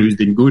Simpkin, who's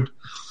been good.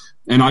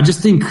 And I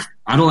just think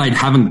Adelaide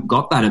haven't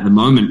got that at the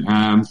moment.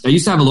 They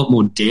used to have a lot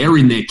more dare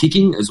in their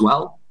kicking as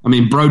well. I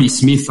mean, Brodie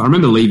Smith, I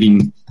remember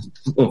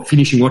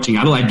finishing watching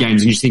Adelaide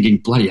games and just thinking,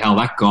 bloody hell,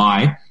 that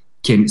guy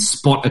can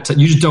spot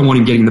you just don't want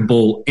him getting the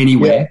ball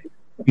anywhere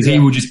because he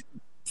will just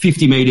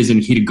 50 metres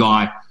and hit a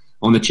guy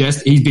on the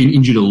chest. He's been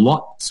injured a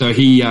lot, so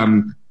he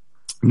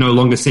no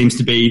longer seems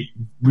to be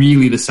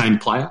really the same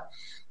player.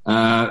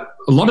 A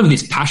lot of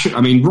this passion,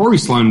 I mean, Rory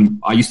Sloane,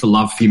 I used to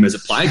love him as a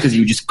player because he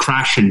would just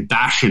crash and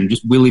bash and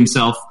just will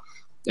himself,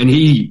 and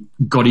he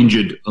got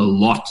injured a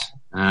lot.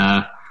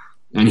 And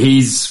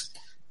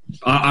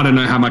I don't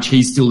know how much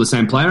he's still the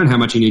same player and how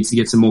much he needs to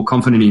get some more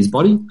confident in his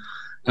body.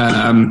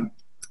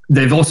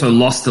 They've also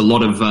lost a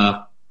lot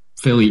of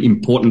fairly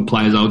important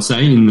players, I would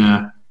say, in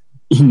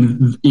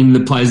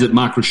the players that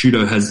Mark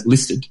Rasciuto has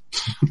listed.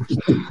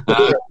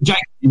 Jake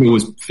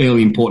was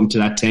fairly important to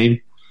that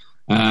team.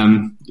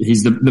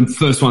 He's the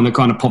first one that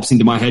kind of pops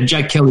into my head.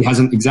 Jake Kelly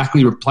hasn't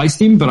exactly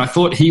replaced him, but I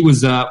thought he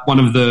was one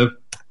of the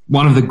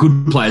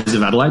good players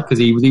of Adelaide because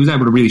he was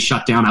able to really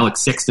shut down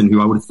Alex Sexton,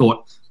 who I would have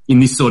thought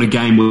in this sort of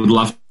game would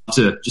love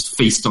to just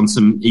feast on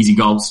some easy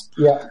goals.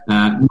 Yeah,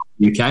 not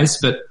in the case,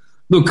 but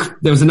look,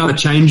 there was another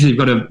change. You've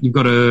got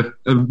a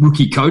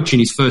rookie coach in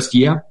his first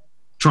year,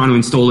 trying to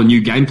install a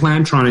new game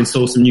plan, trying to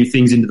install some new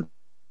things into the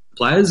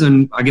players,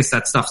 and I guess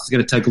that stuff's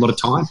going to take a lot of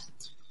time.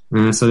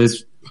 So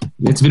it's a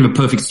bit of a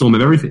perfect storm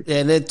of everything.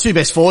 Yeah, the two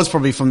best forwards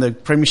probably from the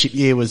premiership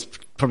year was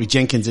probably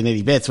Jenkins and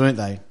Eddie Betts, weren't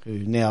they? Who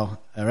now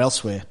are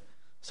elsewhere.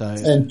 So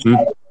and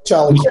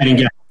Charlie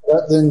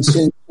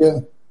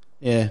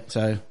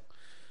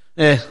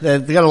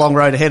they've got a long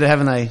road ahead,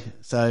 haven't they?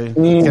 So it's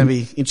going to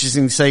be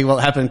interesting to see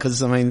what happened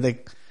because I mean,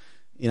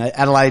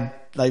 Adelaide,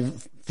 they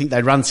think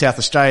they run South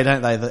Australia,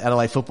 don't they? The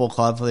Adelaide Football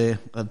Club, they're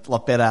a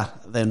lot better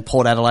than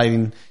Port Adelaide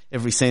in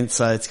every sense.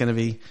 So it's going to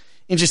be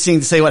interesting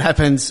to see what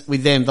happens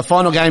with them. The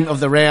final game of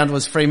the round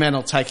was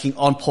Fremantle taking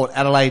on Port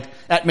Adelaide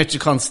at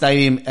Metricon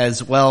Stadium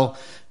as well,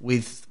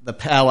 with the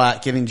Power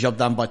getting the job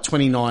done by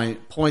 29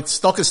 points.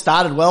 Stockers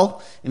started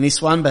well in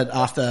this one, but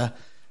after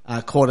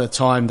quarter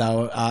time they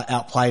were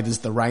outplayed as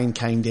the rain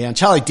came down.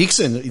 Charlie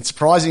Dixon, it's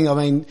surprising. I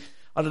mean,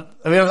 I don't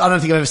think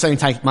I've ever seen him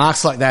take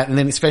marks like that, and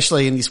then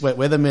especially in this wet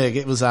weather, Meg,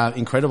 it was an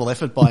incredible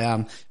effort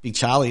by Big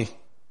Charlie.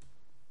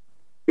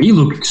 He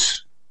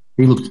looked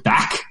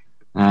back.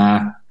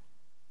 That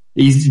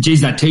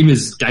team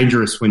is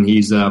dangerous when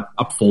he's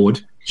up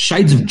forward.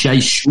 Shades of Jay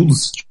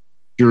Schultz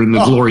during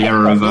the glory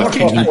era of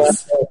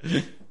Kings.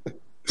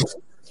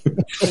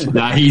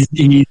 He's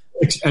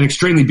an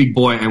extremely big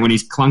boy, and when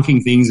he's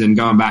clunking things and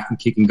going back and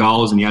kicking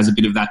goals, and he has a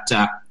bit of that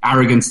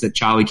arrogance that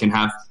Charlie can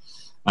have,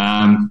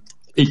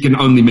 it can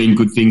only mean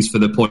good things for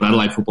the Port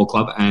Adelaide Football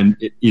Club, and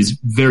it is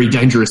very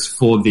dangerous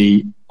for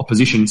the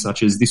opposition,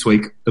 such as this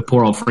week, the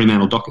poor old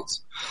Fremantle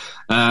Dockers.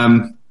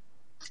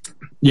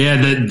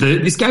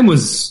 This game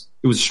was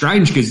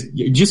strange because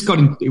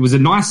it was a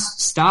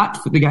nice start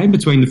for the game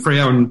between the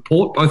Freo and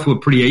Port. Both were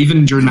pretty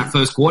even during that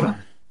first quarter.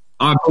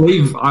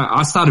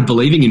 I started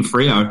believing in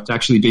Freo to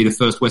actually be the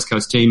first West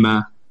Coast team,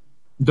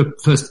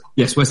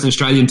 Western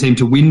Australian team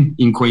to win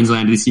in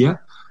Queensland this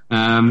year.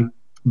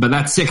 But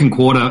that second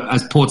quarter,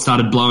 as Port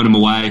started blowing them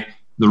away,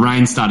 the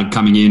rain started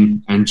coming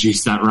in, and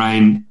that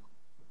rain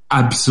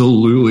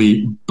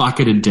absolutely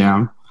bucketed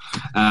down,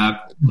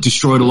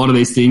 destroyed a lot of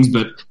these things,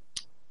 but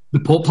the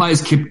Port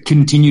players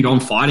continued on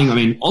fighting. I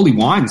mean, Ollie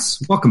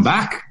Wines, welcome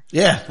back.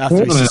 Yeah,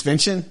 after his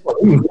suspension.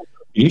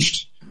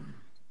 Finished.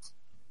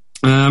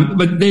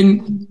 But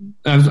then,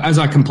 as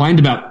I complained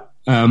about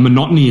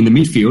monotony in the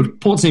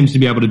midfield, Port seems to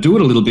be able to do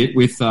it a little bit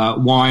with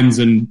Wines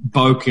and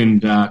Boak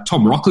and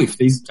Tom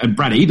Rockcliffe and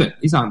Brad Ebert.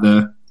 These aren't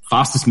the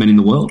fastest men in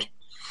the world.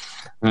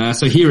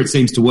 So here it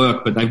seems to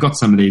work, but they've got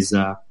some of these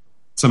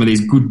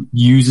good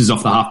users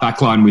off the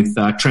half-back line with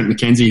Trent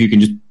McKenzie, who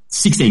can just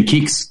 16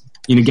 kicks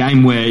in a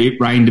game where it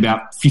rained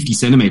about 50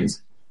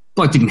 centimetres.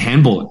 Bloke didn't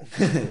handball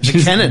it.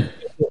 Cannon.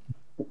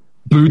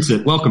 Boots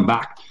it. Welcome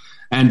back.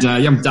 And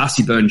young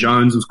Darcy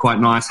Byrne-Jones was quite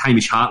nice.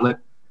 Hamish Hartlett.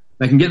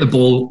 They can get the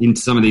ball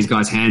into some of these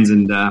guys' hands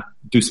and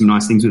do some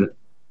nice things with it.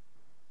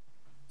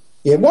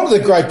 Yeah, one of the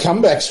great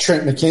comebacks,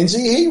 Trent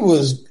McKenzie, he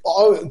was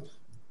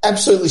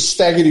absolutely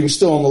staggered he was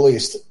still on the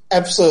list.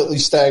 Absolutely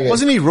staggered.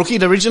 Wasn't he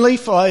rookied originally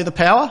for the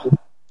Power?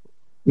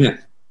 Yeah.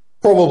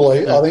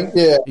 Probably, I think,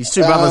 yeah. His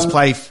two brothers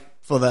play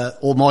for the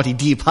almighty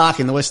Deer Park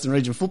in the Western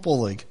Region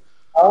Football League.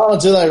 Oh,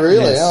 do they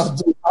really? Yes. Oh,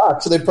 Deer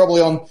Park. So they're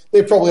probably on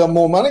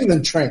more money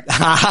than Trent. They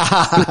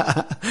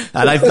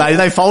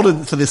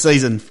folded for this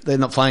season. They're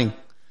not playing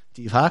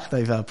Deer Park.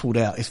 They've pulled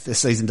out if the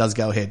season does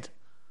go ahead.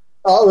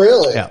 Oh,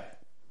 really? Yeah.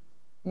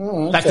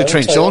 Oh, okay. Back to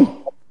Trent,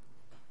 Sean.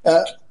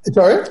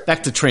 Sorry?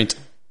 Back to Trent.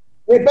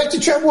 Yeah, back to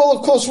Trent. Well,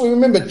 of course, we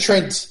remember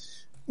Trent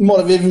might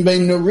have even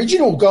been an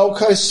original Gold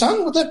Coast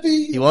son. Would that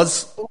be? He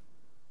was.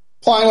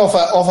 Playing off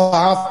a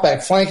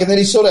half-back flank, and then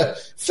he sort of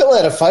fell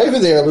out of favour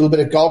there a little bit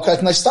at Gold Coast,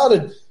 and they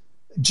started,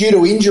 due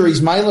to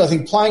injuries mainly, I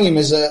think, playing him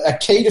as a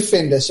key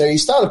defender. So he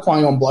started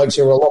playing on blokes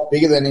who were a lot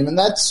bigger than him, and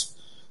that's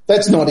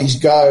not his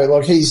go.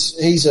 Like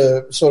he's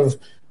a sort of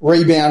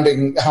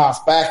rebounding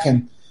half-back,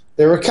 and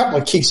there were a couple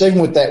of kicks,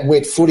 even with that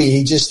wet footy,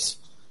 he just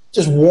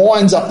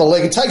winds up the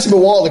leg. It takes him a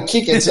while to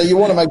kick it, so you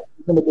want to make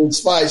him a good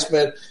space,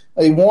 but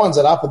he winds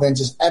it up and then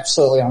just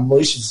absolutely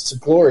unleashes. It's a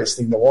glorious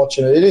thing to watch,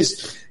 and it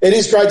is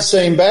great to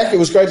see him back. It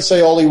was great to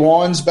see Ollie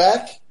Wines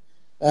back.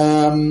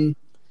 And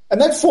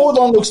that forward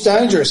line looks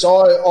dangerous.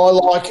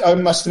 I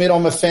must admit,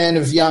 I'm a fan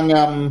of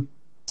young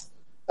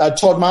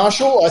Todd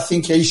Marshall. I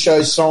think he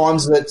shows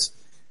signs that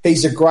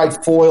he's a great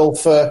foil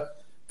for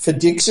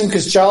Dixon,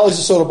 because Charlie's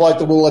the sort of bloke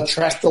that will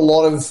attract a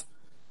lot of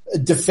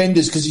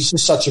defenders because he's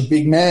just such a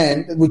big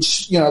man,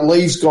 which, you know,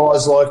 leaves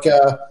guys like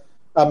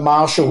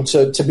Marshall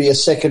to be a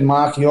second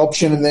marking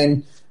option. And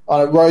then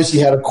Rosie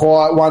had a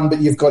quiet one,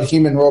 but you've got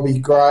him and Robbie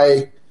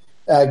Gray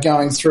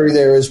going through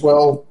there as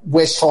well.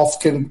 Westhoff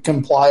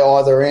can play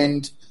either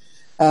end.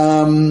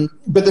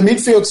 But the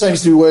midfield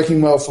seems to be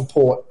working well for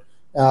Port.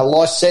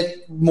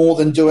 Lysette more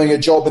than doing a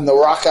job in the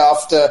ruck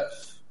after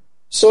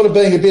sort of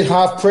being a bit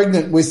half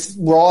pregnant with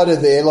Ryder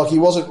there. Like, he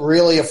wasn't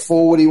really a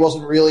forward, he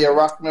wasn't really a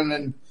ruckman,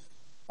 and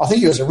I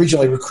think he was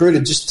originally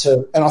recruited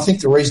and I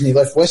think the reason he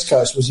left West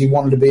Coast was he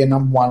wanted to be a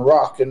number one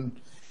ruck, and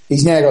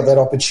he's now got that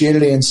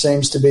opportunity and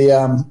seems to be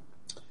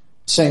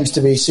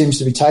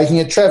taking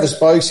it. Travis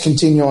Boakes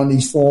continue on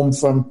his form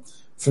from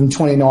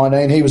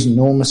 2019. He was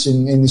enormous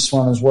in this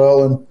one as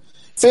well. And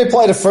fair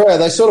play to Freo.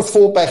 They sort of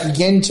fought back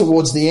again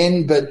towards the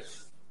end, but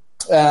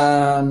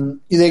they're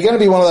going to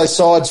be one of those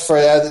sides,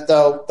 Freo,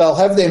 that they'll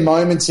have their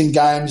moments in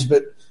games,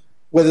 but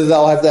whether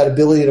they'll have that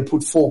ability to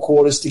put four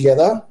quarters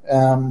together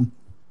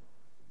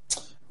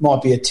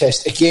might be a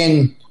test.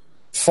 Again,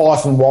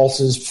 Fife and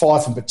Walters,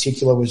 Fife in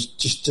particular, was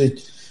just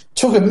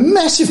took a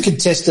massive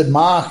contested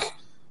mark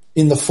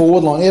in the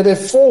forward line. He had about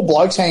four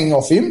blokes hanging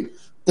off him.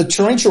 The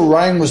torrential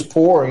rain was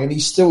pouring, and he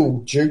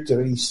still juked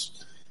it.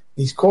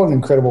 He's quite an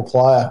incredible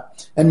player.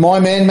 And my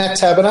man, Matt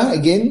Taberner,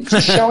 again,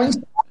 just showing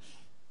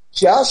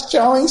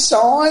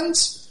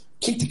signs.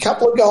 Kicked a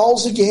couple of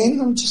goals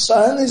again. I'm just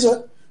saying there's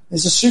a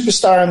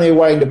superstar in there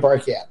waiting to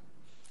break out.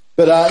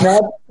 But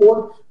no,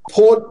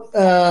 Port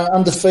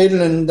undefeated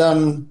and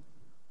going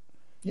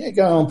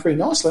on pretty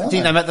nicely, aren't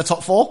Think they? they met the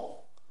top four?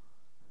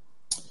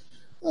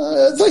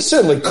 They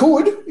certainly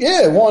could.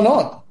 Yeah, why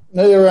not?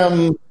 They're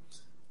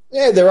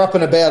up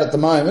and about at the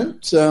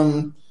moment.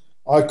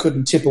 I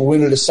couldn't tip a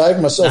winner to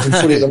save myself in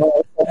footy at the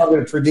moment. I'm not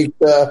going to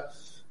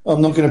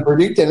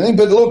predict anything.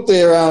 But look,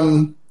 they've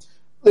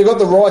got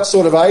the right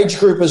sort of age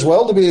group as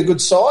well to be a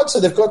good side. So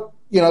they've got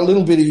a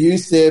little bit of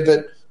youth there,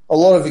 but a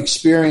lot of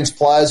experienced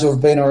players who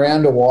have been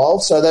around a while.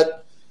 So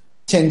that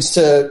tends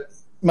to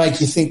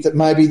make you think that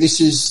maybe this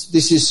is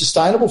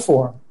sustainable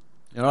for them.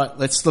 All right,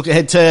 let's look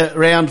ahead to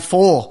round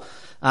 4.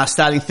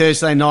 Starting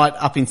Thursday night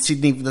up in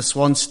Sydney with the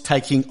Swans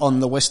taking on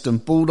the Western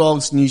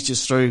Bulldogs. News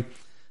just through.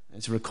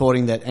 It's a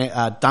recording that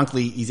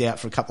Dunkley is out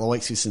for a couple of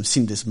weeks with some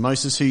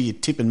syndesmosis. Who you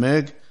tipping,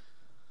 Merg?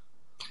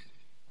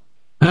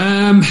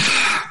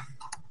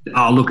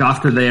 Look,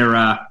 after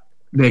their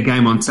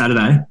game on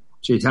Saturday,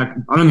 geez, I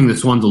don't think the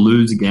Swans will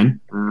lose again.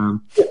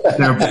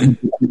 They're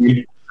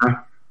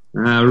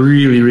a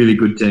really, really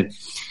good team.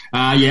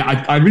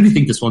 I really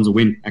think the Swans will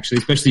win, actually,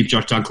 especially if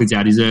Josh Dunkley's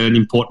out. He's an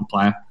important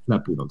player for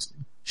that Bulldogs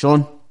team.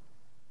 Sean?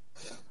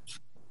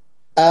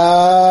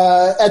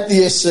 At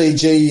the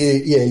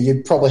SCG,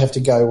 you'd probably have to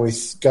go with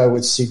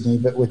Sydney,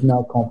 but with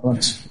no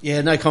confidence.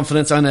 Yeah, no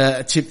confidence. I'm going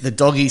to tip the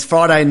Doggies.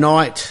 Friday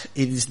night,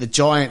 it is the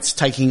Giants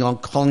taking on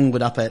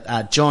Collingwood up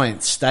at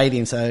Giants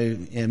Stadium. So,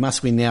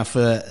 must win now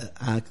for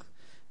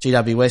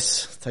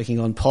GWS taking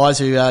on Pies,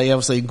 who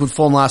obviously in good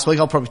form last week.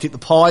 I'll probably tip the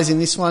Pies in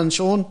this one,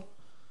 Sean.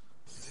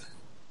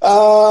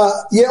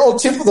 I'll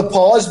tip the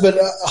Pies, but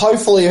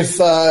hopefully if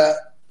the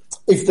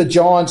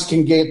Giants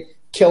can get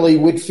Kelly,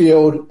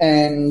 Whitfield,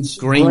 and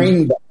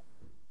Green back,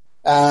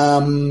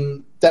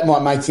 that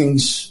might make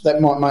things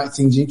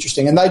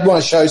interesting. And they'd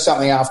want to show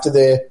something after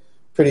their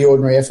pretty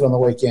ordinary effort on the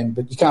weekend.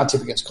 But you can't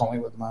tip against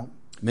Collingwood at the moment.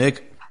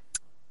 Meg?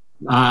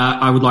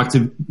 I would like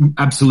to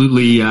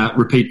absolutely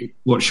repeat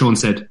what Sean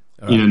said.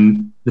 All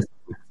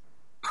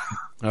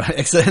right,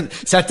 excellent.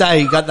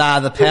 Saturday, you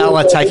got the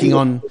Power taking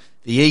on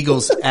the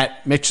Eagles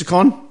at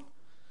Metricon.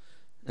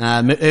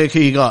 Who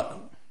you got?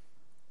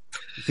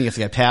 You think you have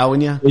to go Power,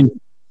 wouldn't you?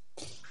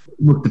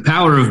 Look, the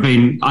Power have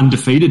been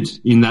undefeated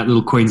in that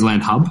little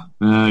Queensland hub,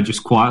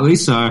 just quietly.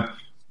 So,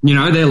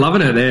 they're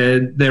loving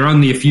it. They're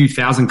only a few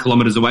thousand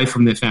kilometres away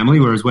from their family,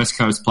 whereas West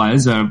Coast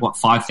players are,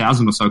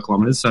 5,000 or so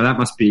kilometres. So that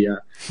must be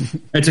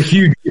it's a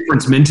huge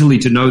difference mentally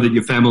to know that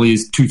your family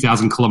is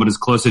 2,000 kilometres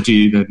closer to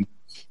you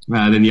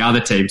than the other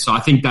team. So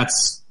I think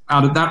that's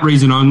out of that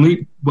reason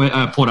only,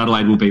 Port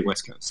Adelaide will beat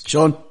West Coast.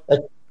 Sean?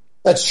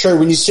 That's true.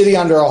 When you're sitting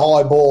under a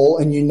high ball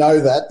and you know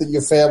that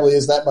your family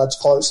is that much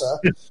closer,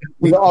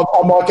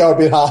 I might go a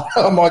bit hard.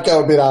 I might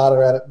go a bit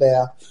harder at it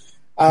now.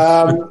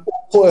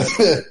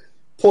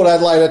 Port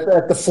Adelaide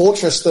at the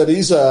fortress that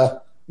is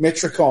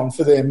Metricon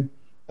for them.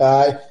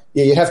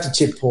 You have to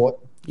tip Port.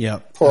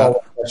 Yeah.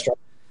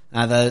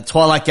 The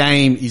twilight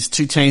game is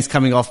two teams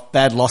coming off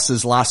bad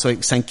losses last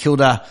week. St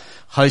Kilda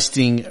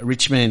hosting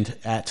Richmond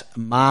at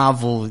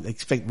Marvel.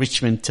 Expect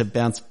Richmond to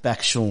bounce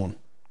back, Sean.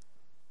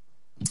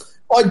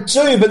 I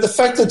do, but the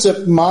fact that it's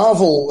at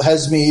Marvel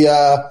has me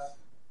a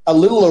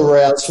little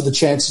aroused for the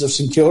chances of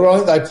St Kilda. I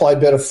think they play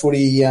better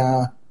footy.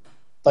 There,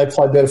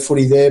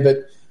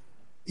 but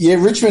yeah,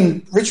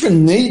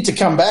 Richmond need to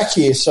come back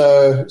here.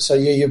 So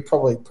you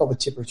probably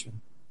tip Richmond.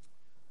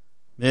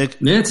 Meg?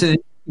 Yeah,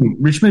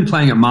 Richmond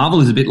playing at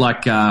Marvel is a bit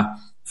like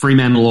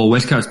Fremantle or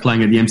West Coast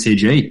playing at the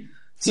MCG.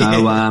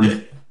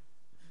 So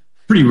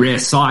pretty rare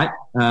sight.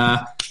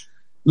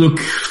 Look.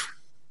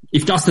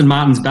 If Dustin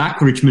Martin's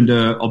back, Richmond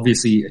are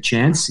obviously a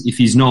chance. If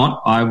he's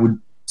not, I would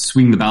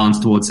swing the balance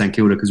towards St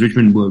Kilda because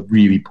Richmond were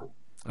really poor.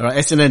 All right,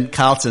 Essendon,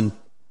 Carlton.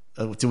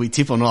 Do we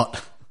tip or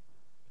not?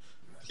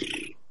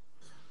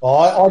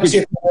 I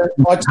tip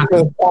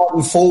the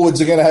Carlton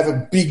forwards are going to have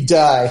a big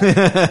day.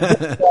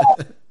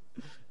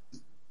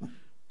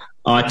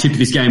 I tip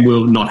this game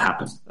will not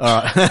happen.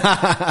 All right.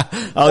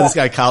 I'll just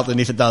go Carlton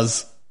if it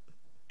does.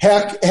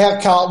 How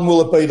Carlton will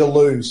it be to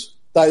lose?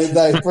 They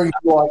bring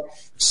like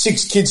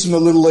 6 kids from the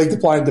Little League to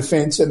play in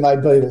defence and they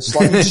beat us.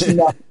 All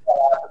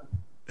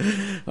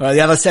right, the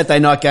other Saturday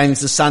night game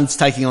is the Suns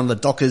taking on the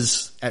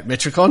Dockers at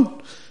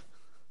Metricon.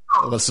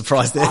 I was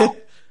surprised there.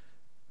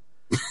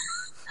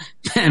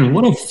 Man,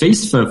 what a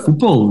feast for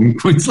football in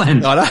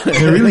Queensland. I know.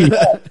 They're really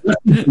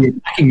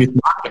attacking this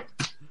market.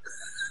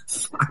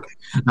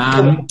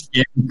 I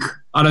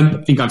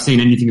don't think I've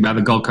seen anything about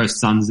the Gold Coast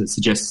Suns that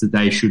suggests that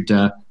they should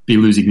be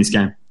losing this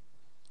game.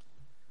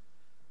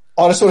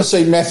 I just want to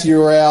see Matthew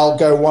Rowell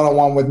go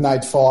one-on-one with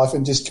Nate Fyfe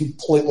and just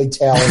completely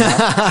towel him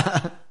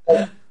up.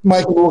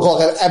 Make him look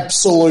like an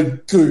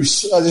absolute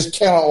goose. I just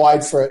cannot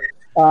wait for it.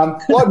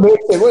 Like Merck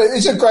said,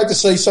 isn't it great to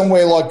see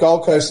somewhere like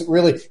Gold Coast that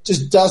really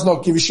just does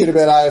not give a shit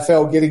about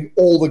AFL getting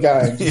all the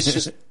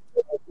games?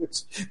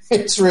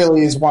 It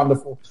really is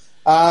wonderful.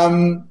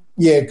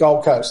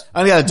 Gold Coast.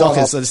 Only go to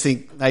Dockers. I just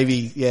think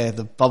maybe,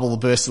 the bubble will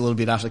burst a little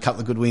bit after a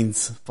couple of good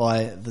wins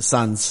by the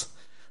Suns.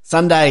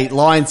 Sunday,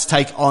 Lions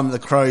take on the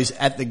Crows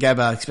at the Gabba.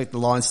 I expect the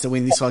Lions to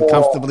win this one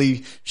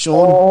comfortably,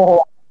 Sean.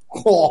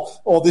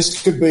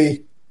 This could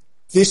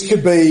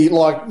be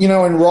like,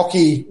 in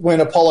Rocky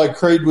when Apollo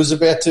Creed was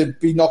about to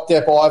be knocked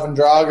out by Ivan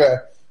Drago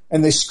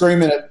and they're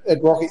screaming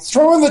at Rocky,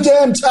 throw in the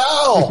damn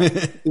towel.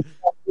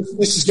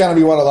 This is going to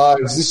be one of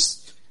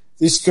those.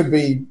 This could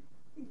be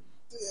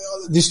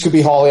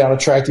highly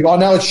unattractive. I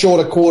know it's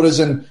shorter quarters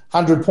and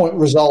 100-point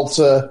results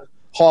are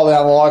highly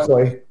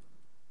unlikely.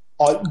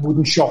 It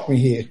wouldn't shock me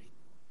here.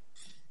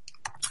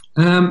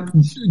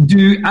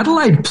 Do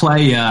Adelaide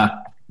play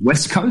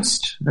West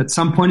Coast at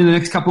some point in the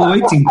next couple of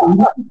weeks?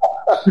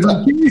 Because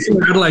I'm curious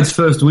where Adelaide's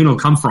first win will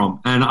come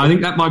from, and I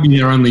think that might be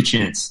their only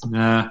chance.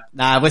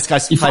 West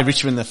Coast will play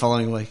Richmond the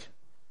following week.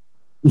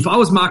 If I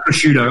was Mark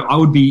Rasciuto, I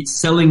would be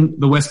selling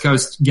the West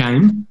Coast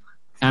game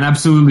and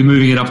absolutely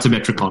moving it up to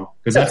Metricon,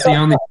 because that's the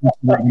only thing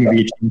that's going to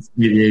be a chance to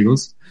beat the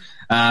Eagles.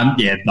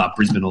 But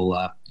Brisbane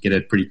will get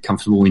a pretty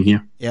comfortable win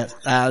here. Yeah,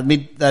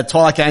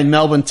 twilight game,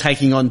 Melbourne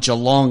taking on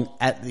Geelong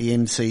at the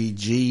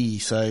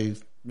MCG. So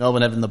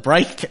Melbourne having the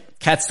break.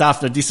 Cats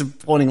after a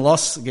disappointing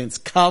loss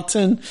against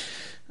Carlton.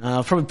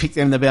 I'll probably pick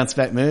them to bounce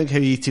back. Merg, who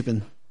are you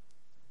tipping?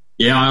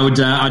 Yeah,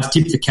 I'd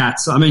tip the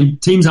Cats. I mean,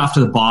 teams after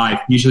the bye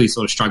usually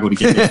sort of struggle to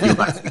get their feel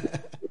back.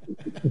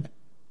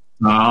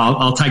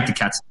 I'll take the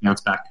Cats to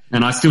bounce back.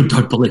 And I still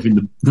don't believe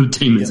in the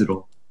teamers at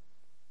all.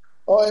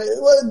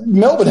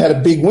 Melbourne had a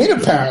big win,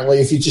 apparently,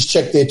 if you just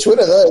check their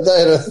Twitter. They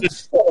had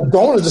a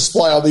dominant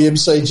display on the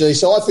MCG.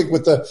 So I think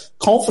with the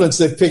confidence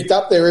they've picked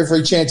up, they're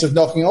every chance of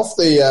knocking off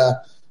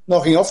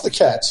the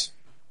Cats.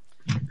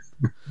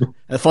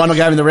 The final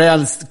game in the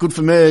round is good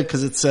for Merg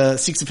because it's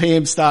 6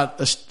 p.m. start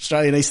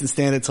Australian Eastern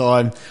Standard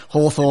Time.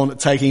 Hawthorn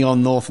taking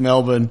on North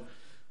Melbourne.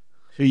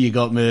 Who you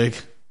got,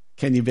 Merg?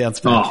 Can you bounce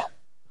back? Oh,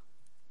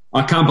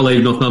 I can't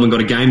believe North Melbourne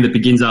got a game that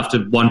begins after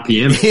 1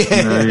 p.m.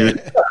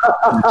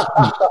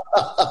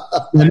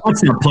 They're not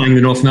start playing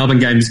the North Melbourne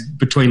games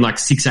between like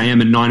 6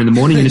 a.m. and 9 in the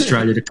morning in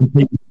Australia to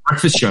compete with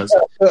breakfast shows.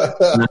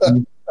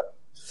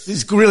 This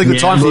is a really good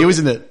time for you,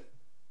 isn't it?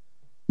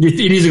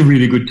 It is a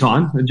really good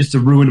time. Just to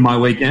ruin my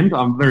weekend.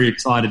 I'm very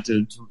excited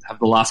to have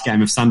the last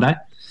game of Sunday.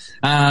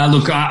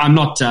 Look, I'm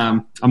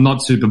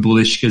not super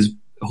bullish because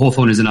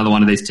Hawthorn is another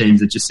one of these teams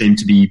that just seem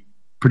to be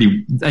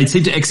they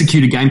seem to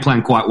execute a game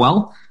plan quite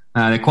well.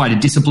 They're quite a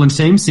disciplined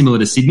team, similar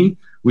to Sydney,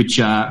 which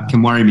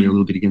can worry me a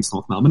little bit against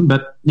North Melbourne.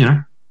 But,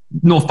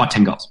 North by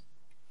 10 goals.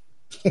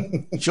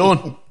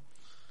 Sean?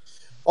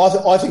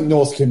 I think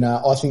North can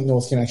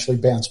actually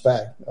bounce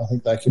back. I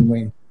think they can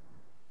win.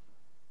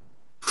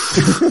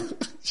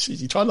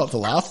 You try not to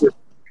laugh.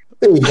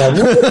 There you go.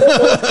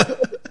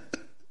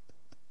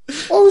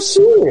 I was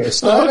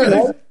serious. No,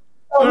 they're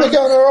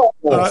going all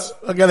right.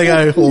 I'm going to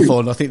go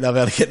Hawthorn. I think they'll be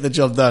able to get the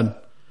job done.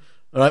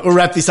 All right, we'll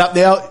wrap this up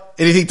now.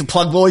 Anything to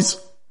plug, boys?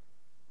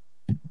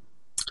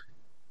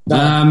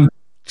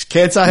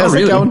 Cancer, how's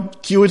it going?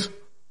 Cured?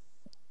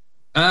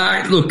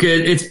 Look,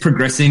 it's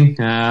progressing.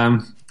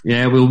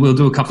 We'll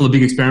do a couple of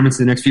big experiments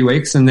in the next few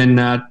weeks and then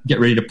get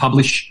ready to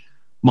publish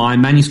my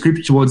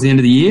manuscript towards the end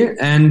of the year,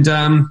 and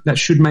that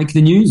should make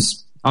the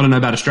news. I don't know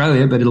about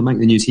Australia, but it'll make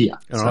the news here.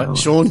 All right,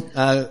 Sean,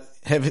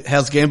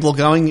 how's Gambler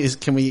going?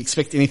 Can we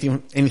expect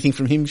anything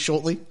from him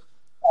shortly?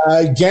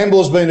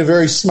 Gambler's been a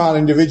very smart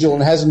individual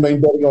and hasn't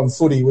been betting on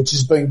footy, which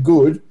has been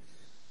good.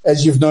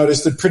 As you've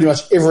noticed, that pretty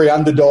much every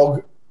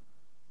underdog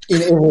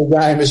in every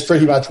game has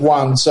pretty much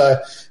won.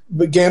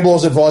 But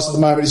Gambler's advice at the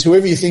moment is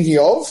whoever you're thinking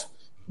of,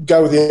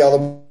 go with the other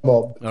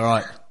mob. All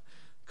right,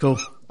 cool.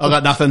 I've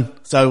got nothing,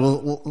 so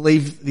we'll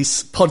leave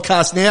this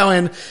podcast now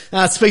and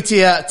speak to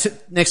you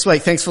next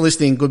week. Thanks for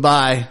listening.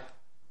 Goodbye.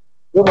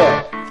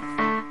 Goodbye.